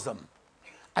disembowels them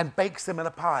and bakes them in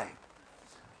a pie.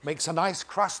 Makes a nice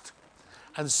crust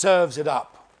and serves it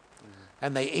up.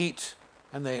 And they eat,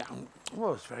 and they,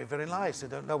 well, it's very, very nice. They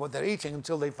don't know what they're eating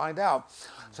until they find out.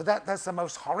 So that's the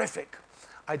most horrific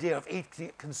idea of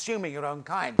eating, consuming your own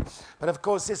kind. But of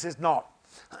course, this is not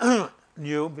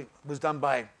new. It was done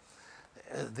by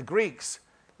the Greeks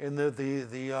in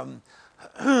the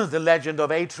legend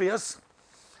of Atreus,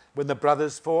 when the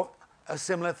brothers fought. A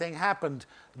similar thing happened.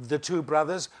 The two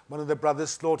brothers, one of the brothers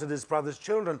slaughtered his brother's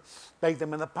children, baked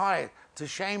them in a pie to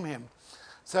shame him.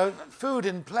 So food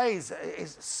in plays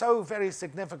is so very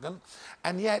significant,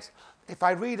 and yet if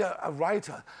I read a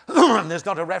writer and there's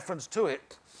not a reference to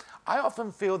it, I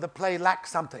often feel the play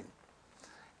lacks something.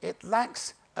 It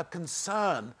lacks a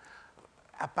concern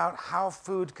about how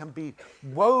food can be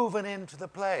woven into the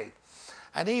play.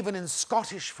 And even in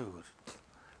Scottish food,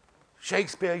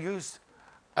 Shakespeare used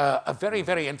a very,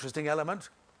 very interesting element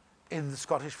in the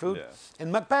Scottish food. Yeah.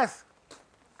 In Macbeth,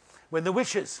 when the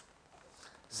witches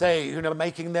say, you know,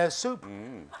 making their soup,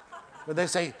 when they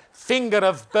say, finger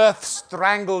of birth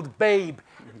strangled babe,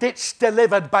 ditch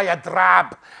delivered by a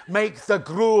drab, make the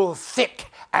gruel thick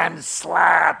and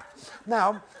slab.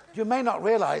 Now, you may not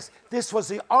realize this was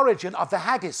the origin of the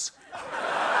haggis.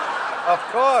 Of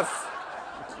course.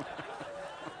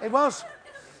 It was.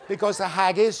 because the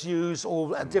haggis use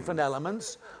all different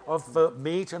elements of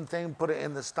meat and thing, put it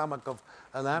in the stomach of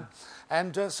a lamb.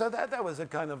 And so that was a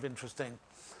kind of interesting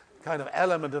kind of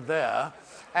element of there.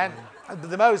 And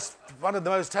one of the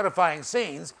most terrifying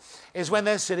scenes is when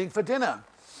they're sitting for dinner.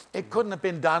 It couldn't have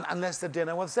been done unless the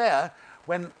dinner was there,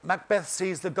 when Macbeth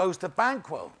sees the ghost of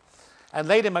Banquo. And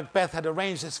Lady Macbeth had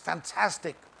arranged this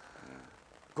fantastic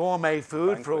gourmet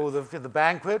food for all the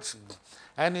banquet.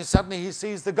 And suddenly he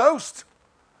sees the ghost.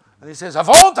 And he says,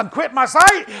 "Avaunt and quit my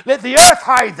sight, let the earth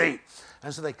hide thee."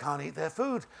 And so they can't eat their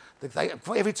food.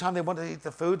 Every time they want to eat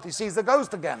the food, he sees the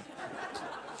ghost again.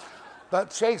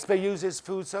 But Shakespeare uses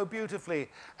food so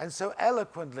beautifully and so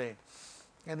eloquently.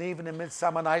 And even in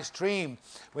Midsummer Night's Dream,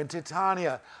 when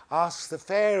Titania asks the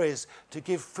fairies to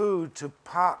give food to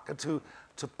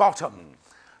Bottom,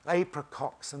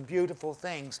 apricots and beautiful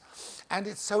things. And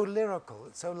it's so lyrical,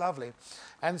 it's so lovely.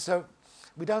 And so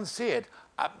we don't see it.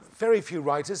 Very few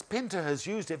writers. Pinter has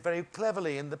used it very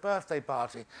cleverly in The Birthday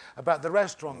Party about the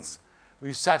restaurants.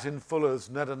 We sat in Fuller's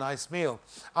and had a nice meal.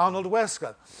 Arnold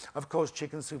Wesker, of course,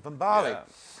 Chicken Soup and Barley. Yeah,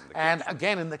 and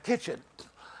again in the kitchen.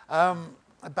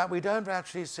 But we don't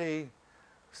actually see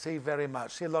very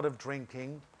much. See a lot of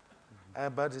drinking,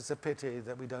 but it's a pity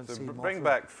that we don't see more Bring food.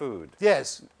 back food.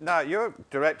 Yes. Now, you're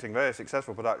directing a very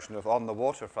successful production of On the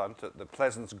Waterfront at the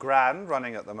Pleasance Grand,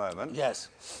 running at the moment. Yes.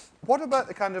 What about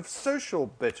the kind of social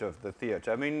bit of the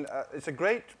theatre? I mean, it's a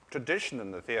great tradition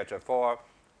in the theatre for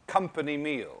company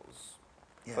meals.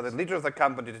 Yes. For the leader of the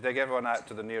company to take everyone out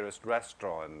to the nearest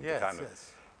restaurant. Yes, kind of.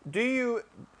 yes.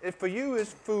 For you,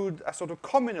 is food a sort of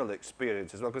communal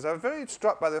experience as well? Because I'm very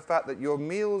struck by the fact that your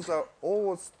meals are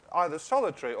always either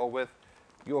solitary or with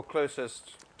your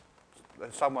closest,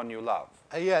 someone you love.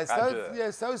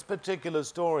 Yes, those particular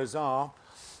stories are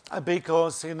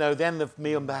because, then the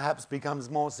meal perhaps becomes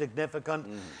more significant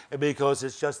because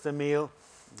it's just a meal.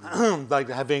 Like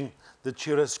having the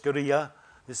churrascaria,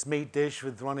 this meat dish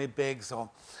with Ronnie Biggs, or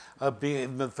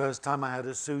being the first time I had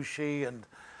a sushi, and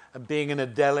being in a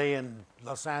deli in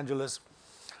Los Angeles.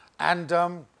 And,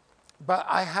 but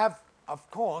I have,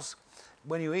 of course,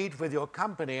 when you eat with your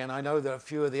company, and I know there are a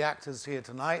few of the actors here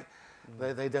tonight,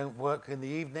 they don't work in the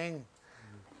evening.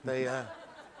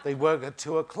 They work at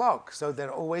 2 o'clock, so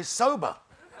they're always sober,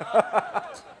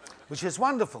 which is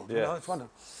wonderful. Yes. It's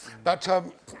wonderful. But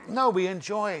no, we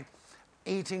enjoy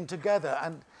eating together,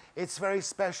 and it's very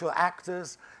special.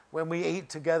 Actors, when we eat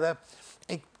together,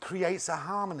 it creates a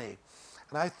harmony.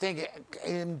 And I think it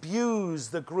imbues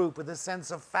the group with a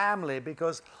sense of family,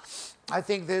 because I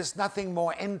think there's nothing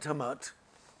more intimate.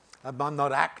 I'm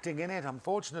not acting in it,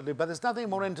 unfortunately, but there's nothing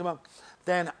more intimate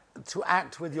than to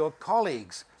act with your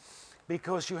colleagues,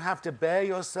 because you have to bear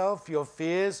yourself, your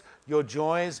fears, your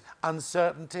joys,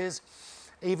 uncertainties,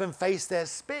 even face their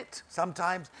spit.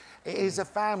 Sometimes it is a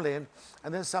family,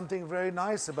 and there's something very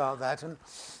nice about that. And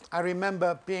I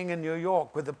remember being in New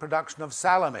York with the production of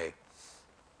Salome.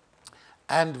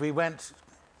 And we went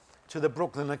to the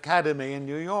Brooklyn Academy in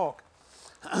New York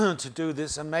to do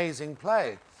this amazing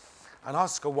play. And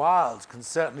Oscar Wilde can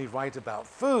certainly write about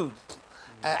food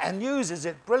and uses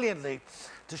it brilliantly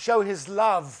to show his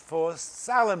love for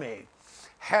Salome.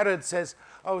 Herod says,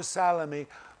 "Oh, Salome,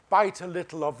 bite a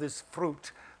little of this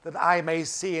fruit, that I may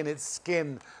see in its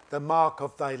skin the mark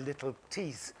of thy little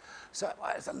teeth." So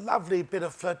it's a lovely bit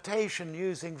of flirtation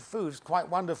using food. It's quite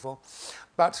wonderful.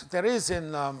 But there is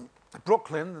in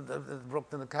Brooklyn, the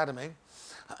Brooklyn Academy,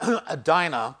 a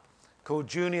diner called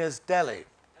Junior's Deli.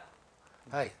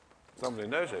 Hey. Somebody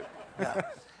knows it. Yeah.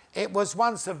 It was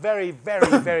once a very,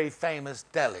 very, very famous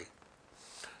deli.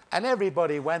 And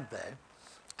everybody went there.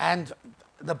 And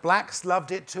the blacks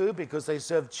loved it too, because they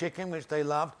served chicken, which they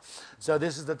loved. So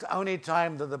this is the only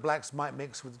time that the blacks might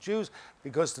mix with Jews,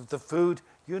 because of the food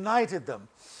united them.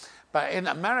 But in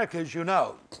America, as you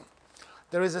know,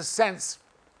 there is a sense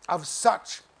of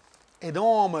such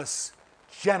enormous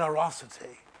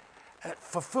generosity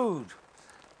for food,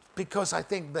 because I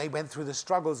think they went through the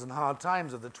struggles and hard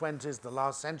times of the 20s, the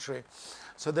last century.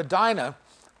 So the diner,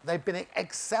 they've been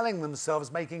excelling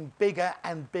themselves, making bigger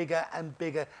and bigger and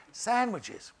bigger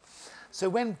sandwiches. So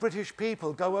when British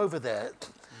people go over there,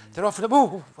 they're often,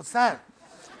 "Oh, what's that?"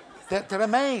 They're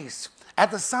amazed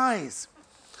at the size.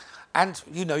 And,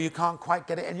 you can't quite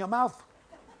get it in your mouth.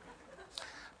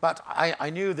 But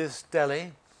I knew this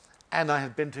deli, and I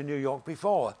had been to New York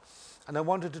before. And I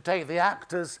wanted to take the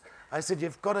actors. I said,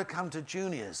 "You've got to come to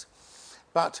Junior's."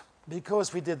 But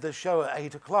because we did the show at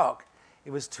 8 o'clock,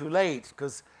 it was too late,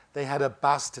 because they had a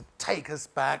bus to take us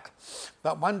back.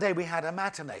 But one day we had a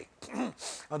matinee,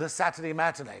 on a Saturday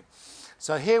matinee.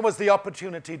 So here was the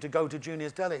opportunity to go to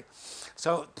Junior's Deli.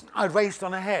 So I raced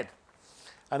on ahead.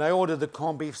 and I ordered the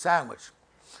corned beef sandwich.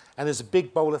 And there's a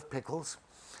big bowl of pickles,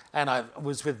 and I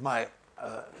was with my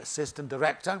assistant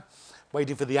director,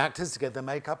 waiting for the actors to get their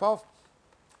makeup off.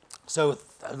 So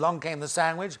along came the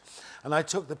sandwich, and I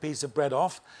took the piece of bread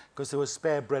off because there was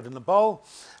spare bread in the bowl,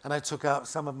 and I took out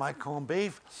some of my corned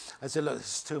beef. I said, look,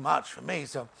 this is too much for me.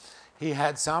 So he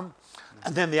had some,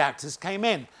 and then the actors came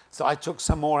in. So I took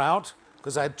some more out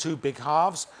because I had 2 big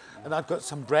halves, and I'd got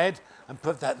some bread and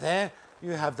put that there.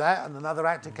 You have that. And another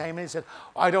actor came in and said,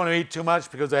 I don't want to eat too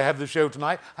much because I have the show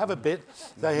tonight. Have a bit.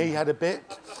 So he had a bit,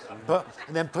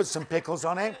 and then put some pickles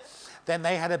on it. Then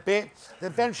they had a bit.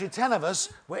 Then eventually 10 of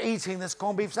us were eating this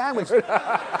corned beef sandwich.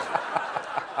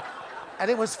 And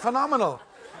it was phenomenal.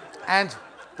 And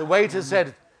the waiter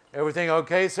said, everything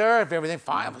okay, sir? If everything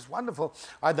fine, it was wonderful.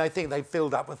 And I think they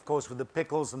filled up, of course, with the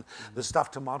pickles and the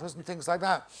stuffed tomatoes and things like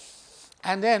that.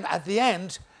 And then at the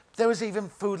end, there was even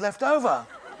food left over.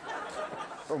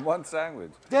 From one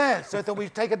sandwich? Yeah, so I thought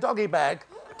we'd take a doggy bag.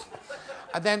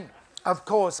 And then, of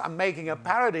course, I'm making a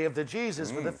parody of the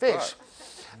Jesus with the fish. Right.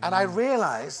 And I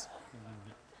realized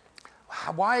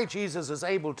why Jesus was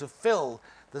able to fill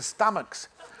the stomachs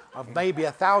of maybe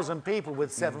 1,000 people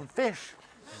with 7 fish.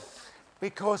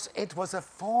 Because it was a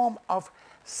form of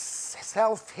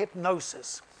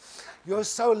self-hypnosis. You're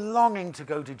so longing to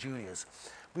go to Junior's.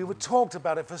 We were talked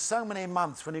about it for so many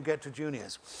months when you get to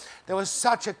Junior's. There was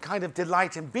such a kind of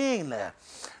delight in being there.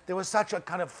 There was such a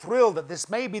kind of thrill that this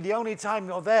may be the only time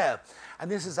you're there. And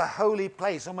this is a holy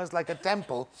place, almost like a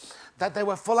temple, that they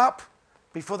were full up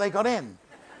before they got in.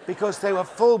 Because they were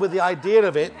full with the idea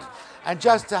of it. And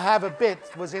just to have a bit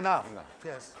was enough.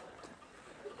 Yes.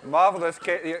 Marvelous.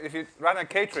 If you ran a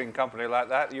catering company like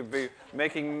that, you'd be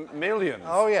making millions.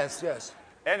 Oh, yes, yes.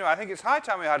 Anyway, I think it's high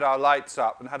time we had our lights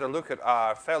up and had a look at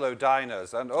our fellow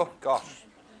diners. And, oh, gosh,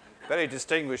 very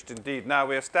distinguished indeed. Now,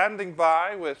 we're standing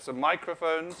by with some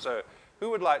microphones. So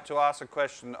who would like to ask a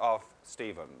question of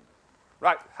Stephen?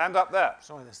 Right, hand up there.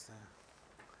 Sorry, this thing.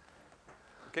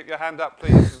 Keep your hand up,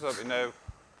 please, so we know.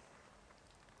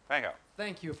 Thank you.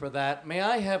 Thank you for that. May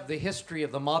I have the history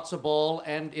of the matzo ball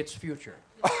and its future?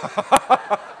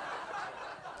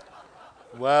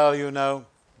 Well, you know,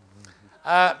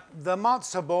 the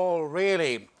matzo ball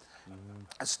really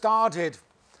started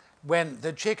when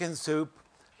the chicken soup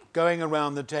going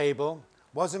around the table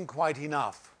wasn't quite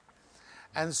enough.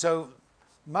 And so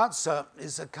matzah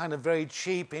is a kind of very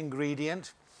cheap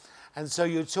ingredient. And so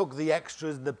you took the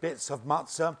extras, the bits of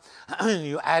matzah, and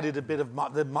you added a bit of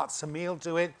the matzah meal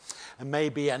to it, and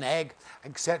maybe an egg,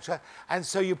 etc. And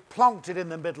so you plonked it in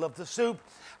the middle of the soup,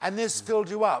 and this filled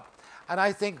you up. And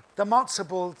I think the matzo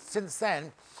ball, since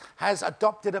then, has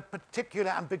adopted a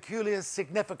particular and peculiar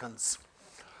significance,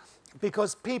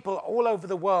 because people all over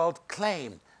the world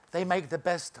claim they make the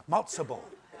best matzo ball.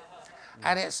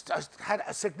 And it's had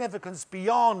a significance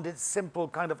beyond its simple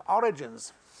kind of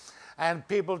origins. And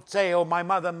people say, oh, my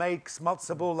mother makes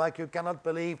matzo ball like you cannot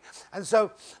believe. And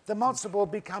so the matzo ball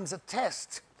becomes a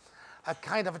test, a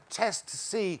kind of a test to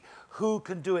see who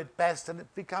can do it best. And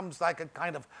it becomes like a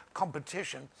kind of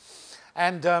competition.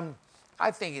 And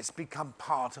I think it's become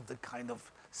part of the kind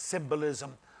of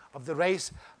symbolism of the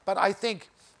race. But I think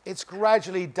it's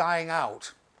gradually dying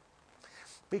out,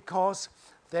 because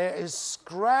there is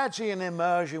gradually an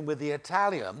immersion with the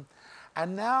Italian.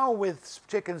 And now with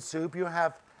chicken soup, you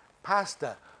have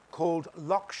pasta called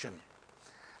loction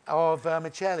or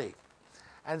vermicelli.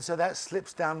 And so that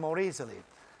slips down more easily,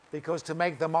 because to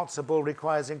make the matzo ball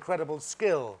requires incredible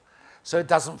skill so it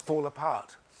doesn't fall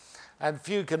apart. And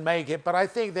few can make it, but I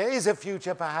think there is a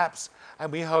future perhaps,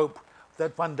 and we hope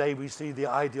that one day we see the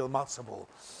ideal matzo ball.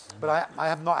 But I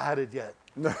have not had it yet.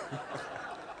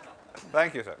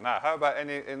 Thank you, sir. Now, how about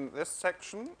any in this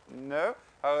section? No.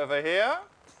 However, here?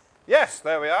 Yes,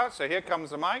 there we are. So here comes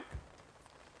the mic.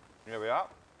 Here we are,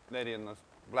 lady in the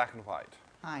black and white.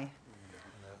 Hi.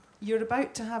 You're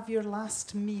about to have your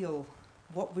last meal.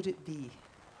 What would it be?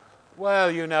 Well,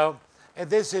 you know,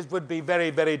 would be very,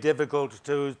 very difficult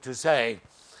to say,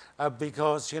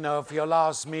 because, you know, for your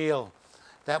last meal,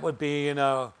 that would be, you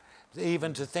know,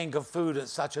 even to think of food at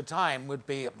such a time would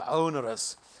be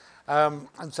onerous. And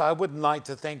so I wouldn't like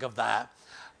to think of that.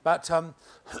 But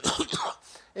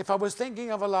if I was thinking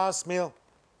of a last meal,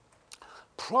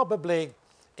 probably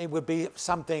it would be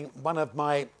something, one of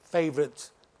my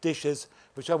favorite dishes,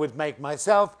 which I would make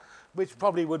myself, which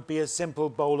probably would be a simple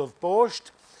bowl of borscht,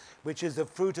 which is the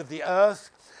fruit of the earth,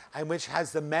 and which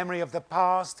has the memory of the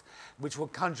past, which will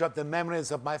conjure up the memories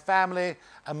of my family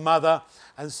and mother.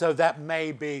 And so that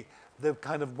may be the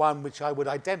kind of one which I would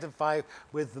identify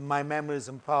with my memories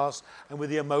and past and with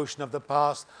the emotion of the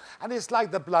past. And it's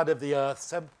like the blood of the earth,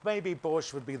 so maybe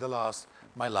borscht would be the last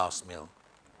my last meal.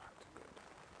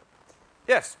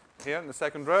 Yes, here in the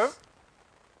second row.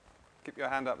 Keep your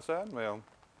hand up, sir, and we'll...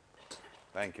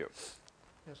 Thank you.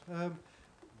 Yes.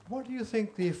 What do you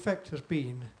think the effect has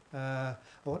been,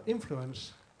 or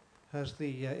influence has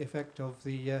the effect of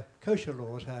the kosher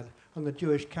laws had on the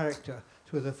Jewish character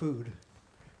through the food?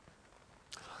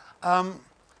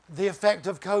 The effect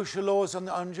of kosher laws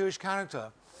on Jewish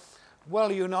character?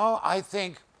 Well, you know, I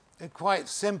think quite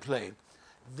simply,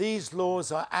 these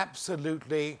laws are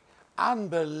absolutely,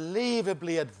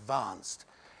 unbelievably advanced.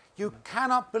 You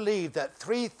cannot believe that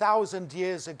 3,000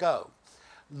 years ago,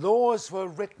 laws were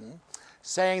written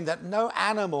saying that no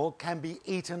animal can be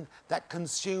eaten that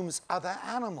consumes other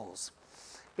animals,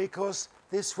 because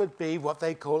this would be what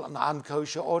they call an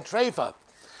unkosher or treifa.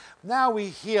 Now we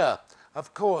hear,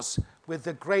 of course, with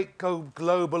the great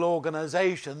global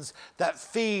organizations that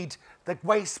feed the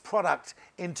waste product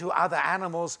into other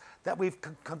animals, that we've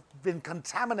been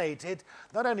contaminated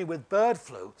not only with bird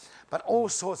flu, but all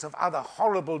sorts of other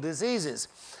horrible diseases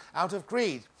out of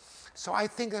greed. So I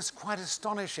think it's quite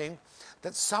astonishing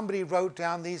that somebody wrote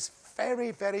down these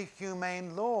very, very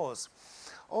humane laws.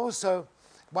 Also,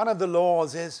 one of the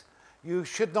laws is you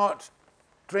should not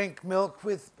drink milk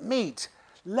with meat,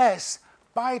 lest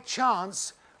by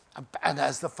chance, and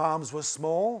as the farms were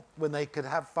small, when they could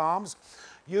have farms,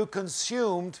 you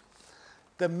consumed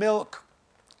the milk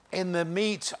in the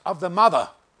meat of the mother.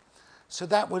 So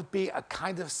that would be a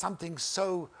kind of something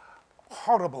so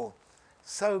horrible,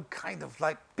 so kind of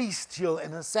like bestial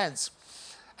in a sense.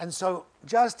 And so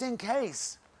just in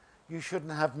case, you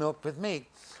shouldn't have milk with meat.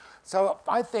 So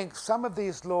I think some of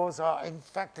these laws are in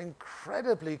fact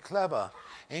incredibly clever,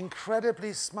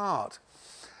 incredibly smart.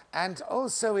 And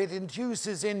also it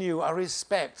induces in you a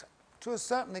respect, to a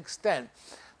certain extent,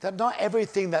 that not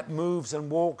everything that moves and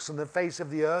walks on the face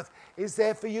of the earth is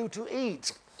there for you to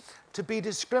eat, to be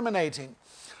discriminating.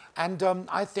 And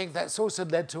I think that's also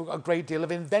led to a great deal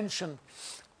of invention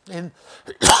in,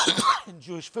 in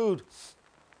Jewish food.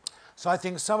 So I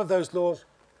think some of those laws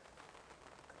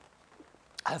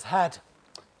have had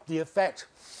the effect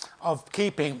of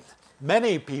keeping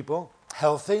many people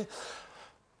healthy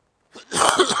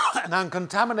and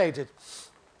uncontaminated.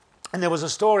 And there was a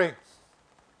story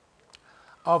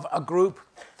of a group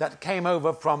that came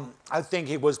over from, I think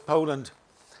it was Poland,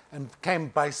 and came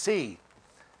by sea.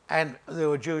 And they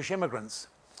were Jewish immigrants.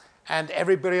 And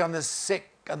everybody on the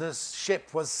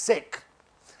ship was sick,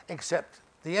 except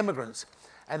the immigrants.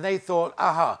 And they thought,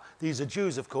 aha, these are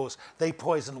Jews, of course. They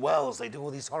poison wells, they do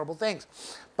all these horrible things.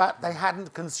 But they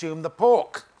hadn't consumed the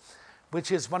pork,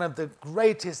 which is one of the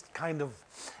greatest kind of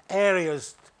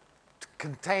areas to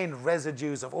contain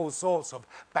residues of all sorts of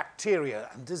bacteria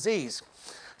and disease.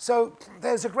 So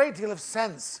there's a great deal of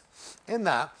sense in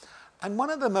that. And one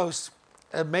of the most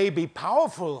maybe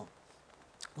powerful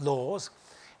laws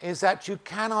is that you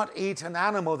cannot eat an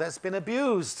animal that's been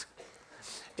abused.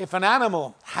 If an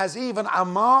animal has even a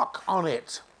mark on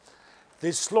it,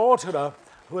 the slaughterer,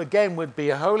 who again would be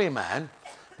a holy man,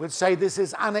 would say this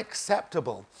is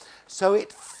unacceptable. So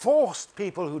it forced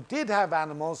people who did have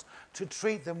animals to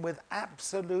treat them with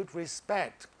absolute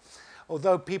respect.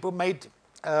 Although people may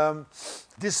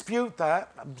dispute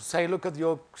that, and say, look at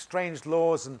your strange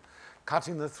laws and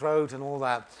cutting the throat and all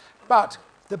that. But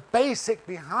the basic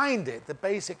behind it, the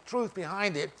basic truth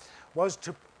behind it, was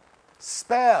to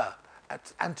spare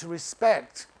and to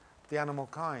respect the animal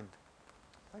kind.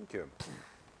 Thank you.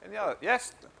 Any other?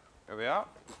 Yes, here we are.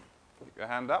 Keep your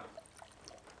hand up.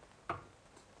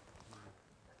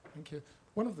 Thank you.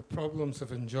 One of the problems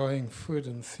of enjoying food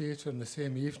and theatre in the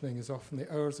same evening is often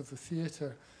the hours of the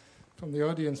theatre. From the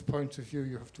audience point of view,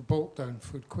 you have to bolt down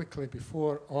food quickly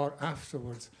before or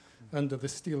afterwards under the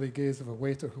steely gaze of a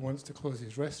waiter who wants to close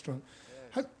his restaurant.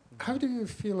 Yes. How do you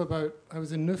feel about, I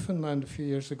was in Newfoundland a few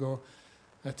years ago,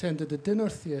 I attended a dinner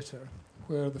theatre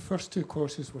where the first two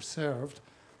courses were served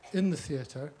in the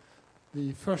theatre.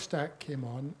 The first act came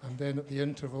on, and then at the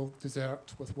interval,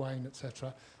 dessert with wine,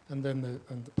 etc., and then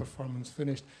the performance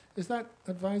finished. Is that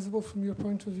advisable from your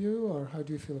point of view, or how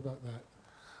do you feel about that?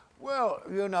 Well,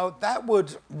 you know, that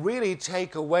would really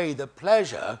take away the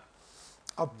pleasure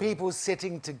of people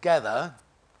sitting together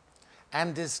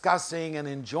and discussing and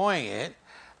enjoying it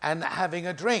and having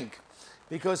a drink.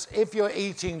 Because if you're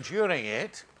eating during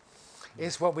it,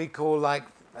 it's what we call like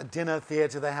a dinner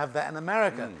theatre. They have that in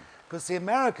America. Because the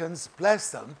Americans,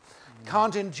 bless them,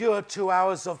 can't endure 2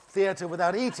 hours of theatre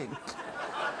without eating.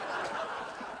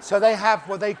 So they have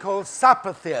what they call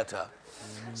supper theatre.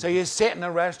 So you sit in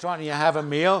a restaurant and you have a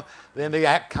meal, then the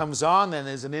act comes on, then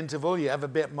there's an interval, you have a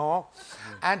bit more.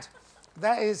 And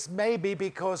that is maybe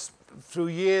because through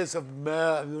years of,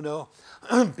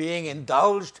 being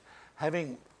indulged,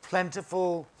 having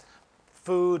plentiful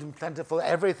food and plentiful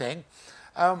everything,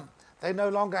 they no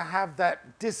longer have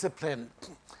that discipline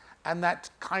and that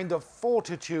kind of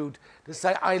fortitude to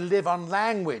say, I live on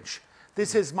language.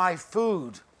 This is my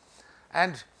food.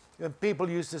 And people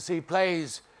used to see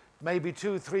plays maybe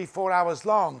 2, 3, 4 hours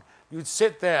long. You'd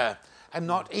sit there and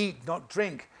not eat, not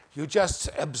drink. You just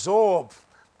absorb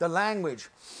the language.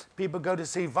 People go to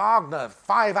see Wagner,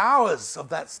 5 hours of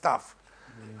that stuff,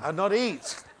 and not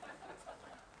eat.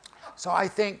 So I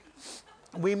think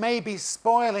we may be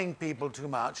spoiling people too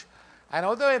much. And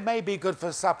although it may be good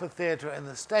for supper theatre in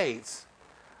the States,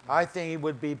 I think it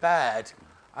would be bad.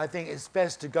 I think it's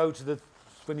best to go to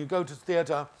when you go to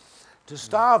theatre, to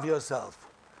starve yourself.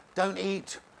 Don't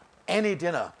eat any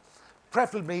dinner.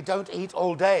 Preferably don't eat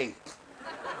all day.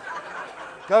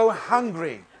 Go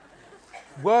hungry.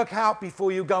 Work out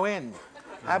before you go in.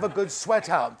 Have a good sweat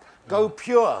out. Go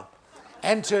pure.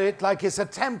 Enter it like it's a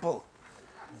temple.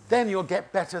 Then you'll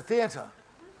get better theatre.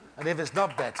 And if it's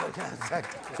not better,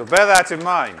 So bear that in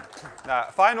mind. Now,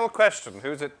 final question.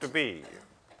 Who's it to be?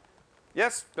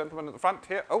 Yes, gentleman at the front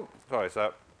here. Oh, sorry,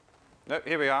 sir. No,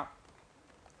 here we are.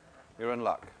 You're in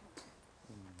luck.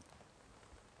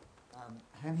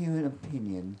 Have you an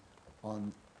opinion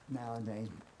on, nowadays,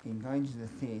 in going to the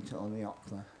theatre or the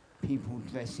opera, people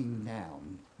dressing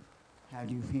down? How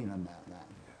do you feel about that?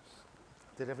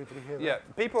 Did everybody hear that? Yeah,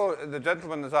 people, the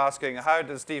gentleman is asking, how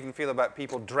does Stephen feel about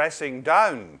people dressing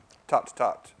down, tut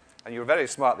tut? And you're very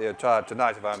smartly attired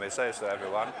tonight, if I may say so,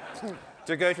 everyone,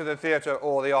 to go to the theatre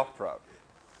or the opera.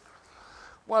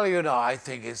 Well, I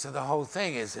think the whole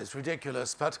thing is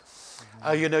ridiculous, but,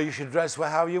 you should dress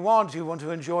how you want. You want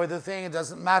to enjoy the thing, it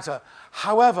doesn't matter.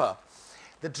 However,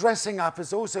 the dressing up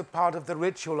is also part of the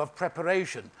ritual of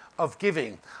preparation, of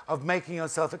giving, of making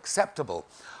yourself acceptable,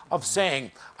 of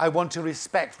saying, I want to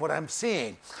respect what I'm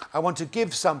seeing. I want to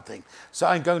give something. So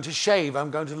I'm going to shave,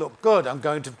 I'm going to look good, I'm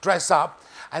going to dress up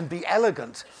and be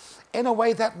elegant in a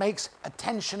way that makes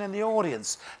attention in the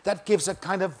audience, that gives a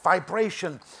kind of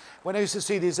vibration. When I used to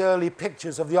see these early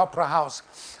pictures of the Opera House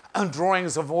and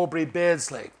drawings of Aubrey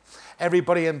Beardsley,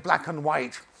 everybody in black and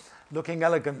white, looking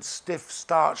elegant, stiff,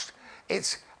 starched,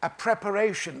 it's a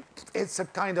preparation. It's a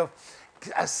kind of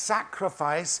a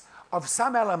sacrifice of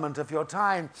some element of your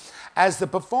time, as the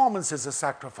performance is a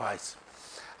sacrifice.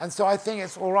 And so I think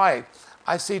it's all right.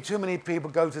 I see too many people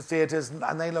go to theatres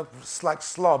and they look like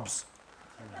slobs.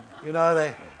 They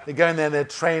go in there in their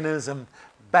trainers and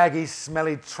baggy,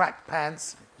 smelly track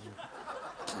pants,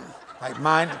 like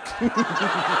mine.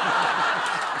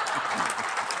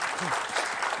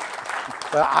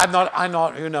 But I'm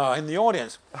not, in the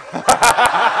audience.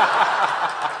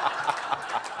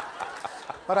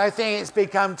 But I think it's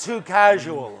become too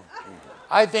casual.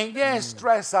 I think, yes,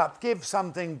 dress up, give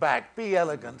something back, be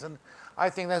elegant, and I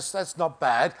think that's not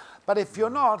bad. But if you're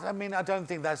not, I don't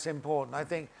think that's important. I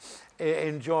think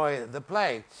enjoy the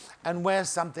play and wear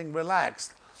something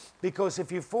relaxed. Because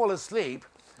if you fall asleep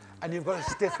and you've got a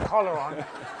stiff collar on,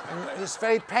 it's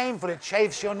very painful, it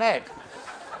chafes your neck.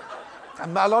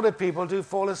 And a lot of people do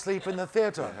fall asleep in the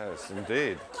theatre. Yes,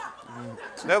 indeed.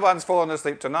 No one's fallen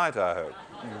asleep tonight, I hope.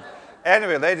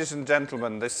 Anyway, ladies and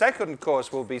gentlemen, the second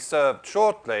course will be served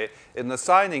shortly in the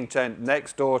signing tent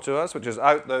next door to us, which is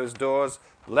out those doors,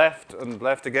 left and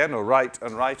left again, or right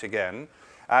and right again.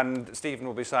 And Stephen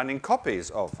will be signing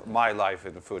copies of My Life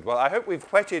in Food. Well, I hope we've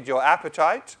whetted your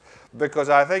appetite, because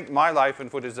I think My Life in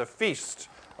Food is a feast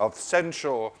of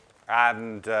sensual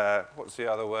and, what's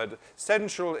the other word?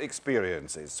 Sensual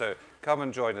experiences. So come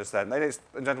and join us then. Ladies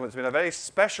and gentlemen, it's been a very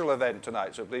special event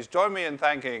tonight, so please join me in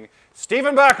thanking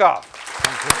Stephen Berkoff.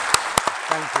 Thank you.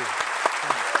 Thank you.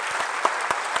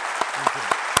 Thank you.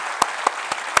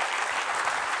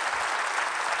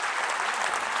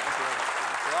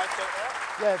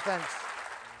 Yeah, thanks.